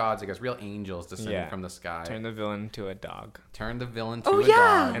we're not gods, I guess. Real angels descending Yeah. from the sky. Turn the villain into a dog Turn the villain to Oh, a yeah.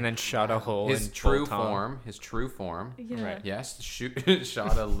 dog. and then shot a hole His in true Bolton. form. His true form. Yeah. Right. Yes,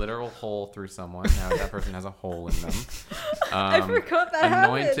 shot a literal hole through someone. Now that person has a hole in them. I forgot that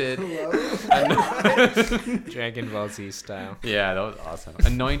Anointed. Dragon Ball Z style. Yeah, that was awesome.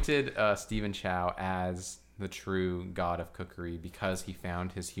 Anointed Stephen Chow as the true god of cookery because he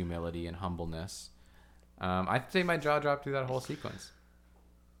found his humility and humbleness. I'd say my jaw dropped through that whole sequence.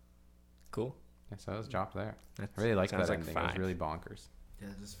 Cool. Yeah, so it was dropped there. That's, I really liked that sounds like ending. It was 5. really bonkers. Yeah,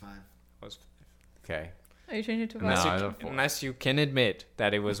 just 5. Was Okay. Are you changing it to No, Unless, five? I you, love 4. unless you can admit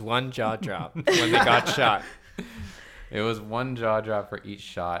that it was 1 jaw drop when they got shot. It was 1 jaw drop for each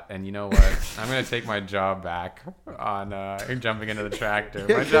shot, and you know what? I'm gonna take my jaw back on jumping into the tractor.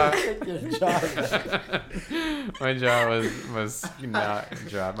 My jaw, my jaw was not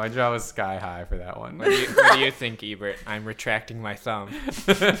dropped. My jaw was sky high for that one. What do you think, Ebert? I'm retracting my thumb.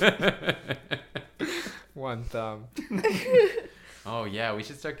 1 thumb. Oh yeah, we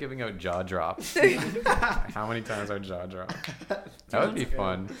should start giving out jaw drops. How many times our jaw drop? That would be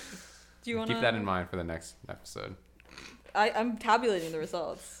fun. Do you want to Keep that in mind for the next episode. I'm tabulating the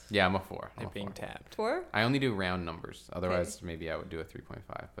results. Yeah, I'm a 4. I'm They're a being 4. tabbed. 4, I only do round numbers. Otherwise, maybe I would do a 3.5,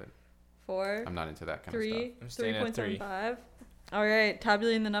 but 4, I'm not into that kind of stuff. 3, I'm staying at 3. 3.75. All right,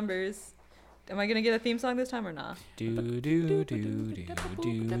 tabulating the numbers. Am I gonna get a theme song this time or not? All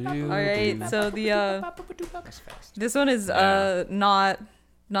right, so the That's fast. this one is Yeah. not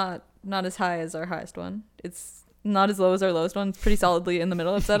as high as our highest one. It's not as low as our lowest one. It's pretty solidly in the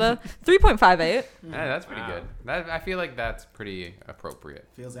middle. It's at a 3.58. Yeah, that's pretty Wow. good. I feel like that's pretty appropriate.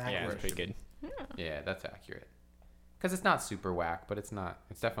 Feels Yeah, accurate. it's pretty good. Yeah, that's accurate. Because it's not super whack, but it's not.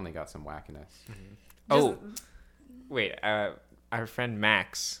 It's definitely got some wackiness. Oh, wait. Our friend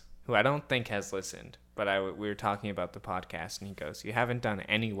Max, who I don't think has listened, but we were talking about the podcast, and he goes, "You haven't done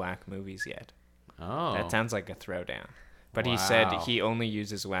any whack movies yet." Oh. That sounds like a throwdown. But he said Wow. he only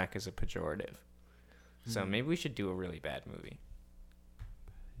uses whack as a pejorative. So maybe we should do a really bad movie.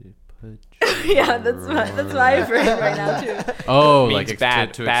 Yeah, that's my brain right now too. Oh, Means like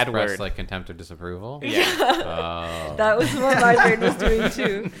bad- to bad express word. like contempt or disapproval. Yeah. Oh. That was what my brain was doing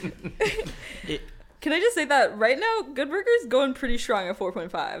too. Can I just say that right now, Good Burger's going pretty strong at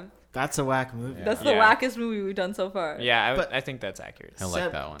 4.5. That's a whack movie. Yeah. That's the Yeah. wackest movie we've done so far. Yeah, But- I think that's accurate. I like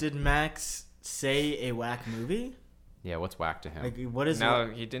Seb, that one. Did Max say a whack movie? Yeah, what's whack to him? Like, what is No,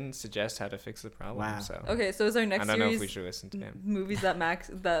 he didn't suggest how to fix the problem. Wow. So Okay, so is our I next don't know if we series should listen to him. movies that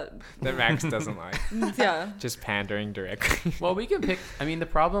Max that Max doesn't like. yeah. Just pandering directly. Well, we can pick. I mean, the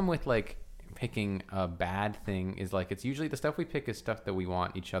problem with like picking a bad thing is like it's usually the stuff we pick is stuff that we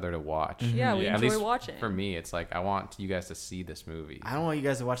want each other to watch. Yeah, we Yeah. At enjoy least watching. For me, it's like I want you guys to see this movie. I don't want you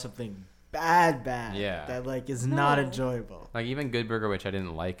guys to watch something bad. Yeah. That like is not No. enjoyable. Like even Good Burger, which I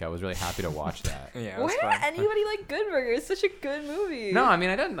didn't like, I was really happy to watch that. Yeah, it Why was would fun. anybody like Good Burger? It's such a good movie. No, I mean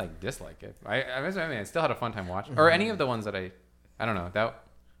I didn't like dislike it. I still had a fun time watching. Or any of the ones that I don't know that.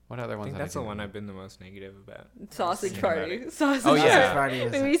 What other I ones? think that that's the can- one I've been the most negative about. Sausage Cinematic. Party. Sausage Oh, yeah. Party. Friday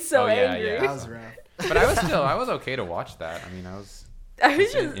was, Made me so Oh, yeah, angry. yeah. that was rough. But I was okay to watch that. I mean, I it's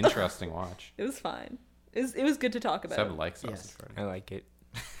was an just, interesting watch. it was fine. It was good to talk about. Seb likes Sausage Yes. Party. I like it.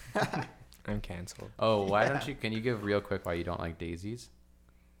 I'm canceled. Oh, why don't you? Can you give real quick why you don't like daisies?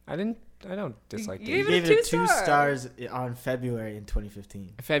 I don't dislike You it. gave You it gave a it 2 2 star. stars on February in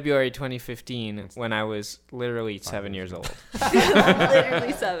 2015. February 2015, when I was literally 7 years old.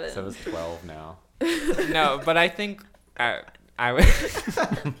 Literally 7. So it's 12 now. No, but I think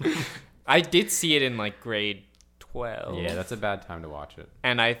I did see it in like grade 12. Yeah, that's a bad time to watch it.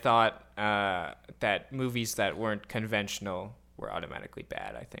 And I thought that movies that weren't conventional were automatically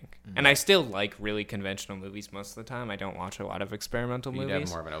bad, I think. And I still like really conventional movies most of the time. I don't watch a lot of experimental You'd movies. have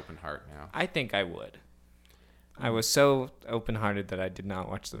more of an open heart now. I think I would. I was so open-hearted that I did not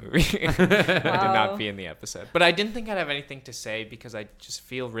watch the movie. I did not be in the episode. But I didn't think I'd have anything to say because I just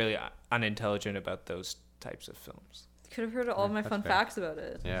feel really unintelligent about those types of films. Could have heard all my that's fun fair. facts about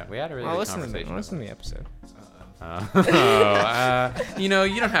it. Yeah, we had a really I'll good listen conversation. to the episode. You know,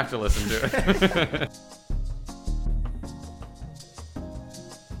 you don't have to listen to it.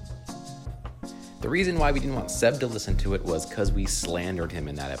 The reason why we didn't want Seb to listen to it was because we slandered him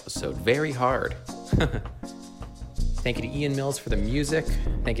in that episode very hard. Thank you to Ian Mills for the music.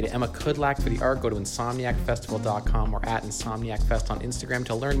 Thank you to Emma Kudlak for the art. Go to insomniacfestival.com or at insomniacfest on Instagram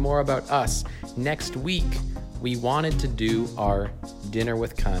to learn more about us. Next week, we wanted to do our dinner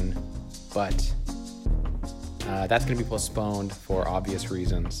with Kun, but that's going to be postponed for obvious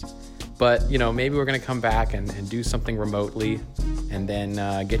reasons. But, you know, maybe we're going to come back and do something remotely and then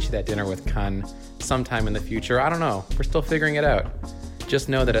get you that dinner with Kun sometime in the future. I don't know. We're still figuring it out. Just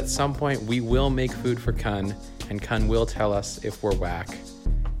know that at some point we will make food for Kun, and Kun will tell us if we're whack.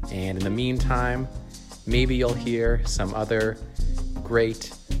 And in the meantime, maybe you'll hear some other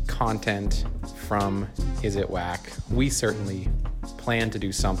great content from Is It Whack. We certainly plan to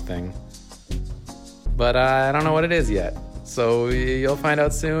do something, but I don't know what it is yet. So you'll find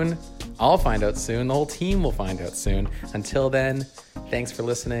out soon. I'll find out soon. The whole team will find out soon. Until then, thanks for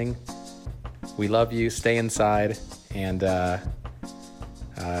listening. We love you. Stay inside and go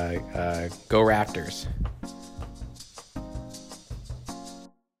Raptors.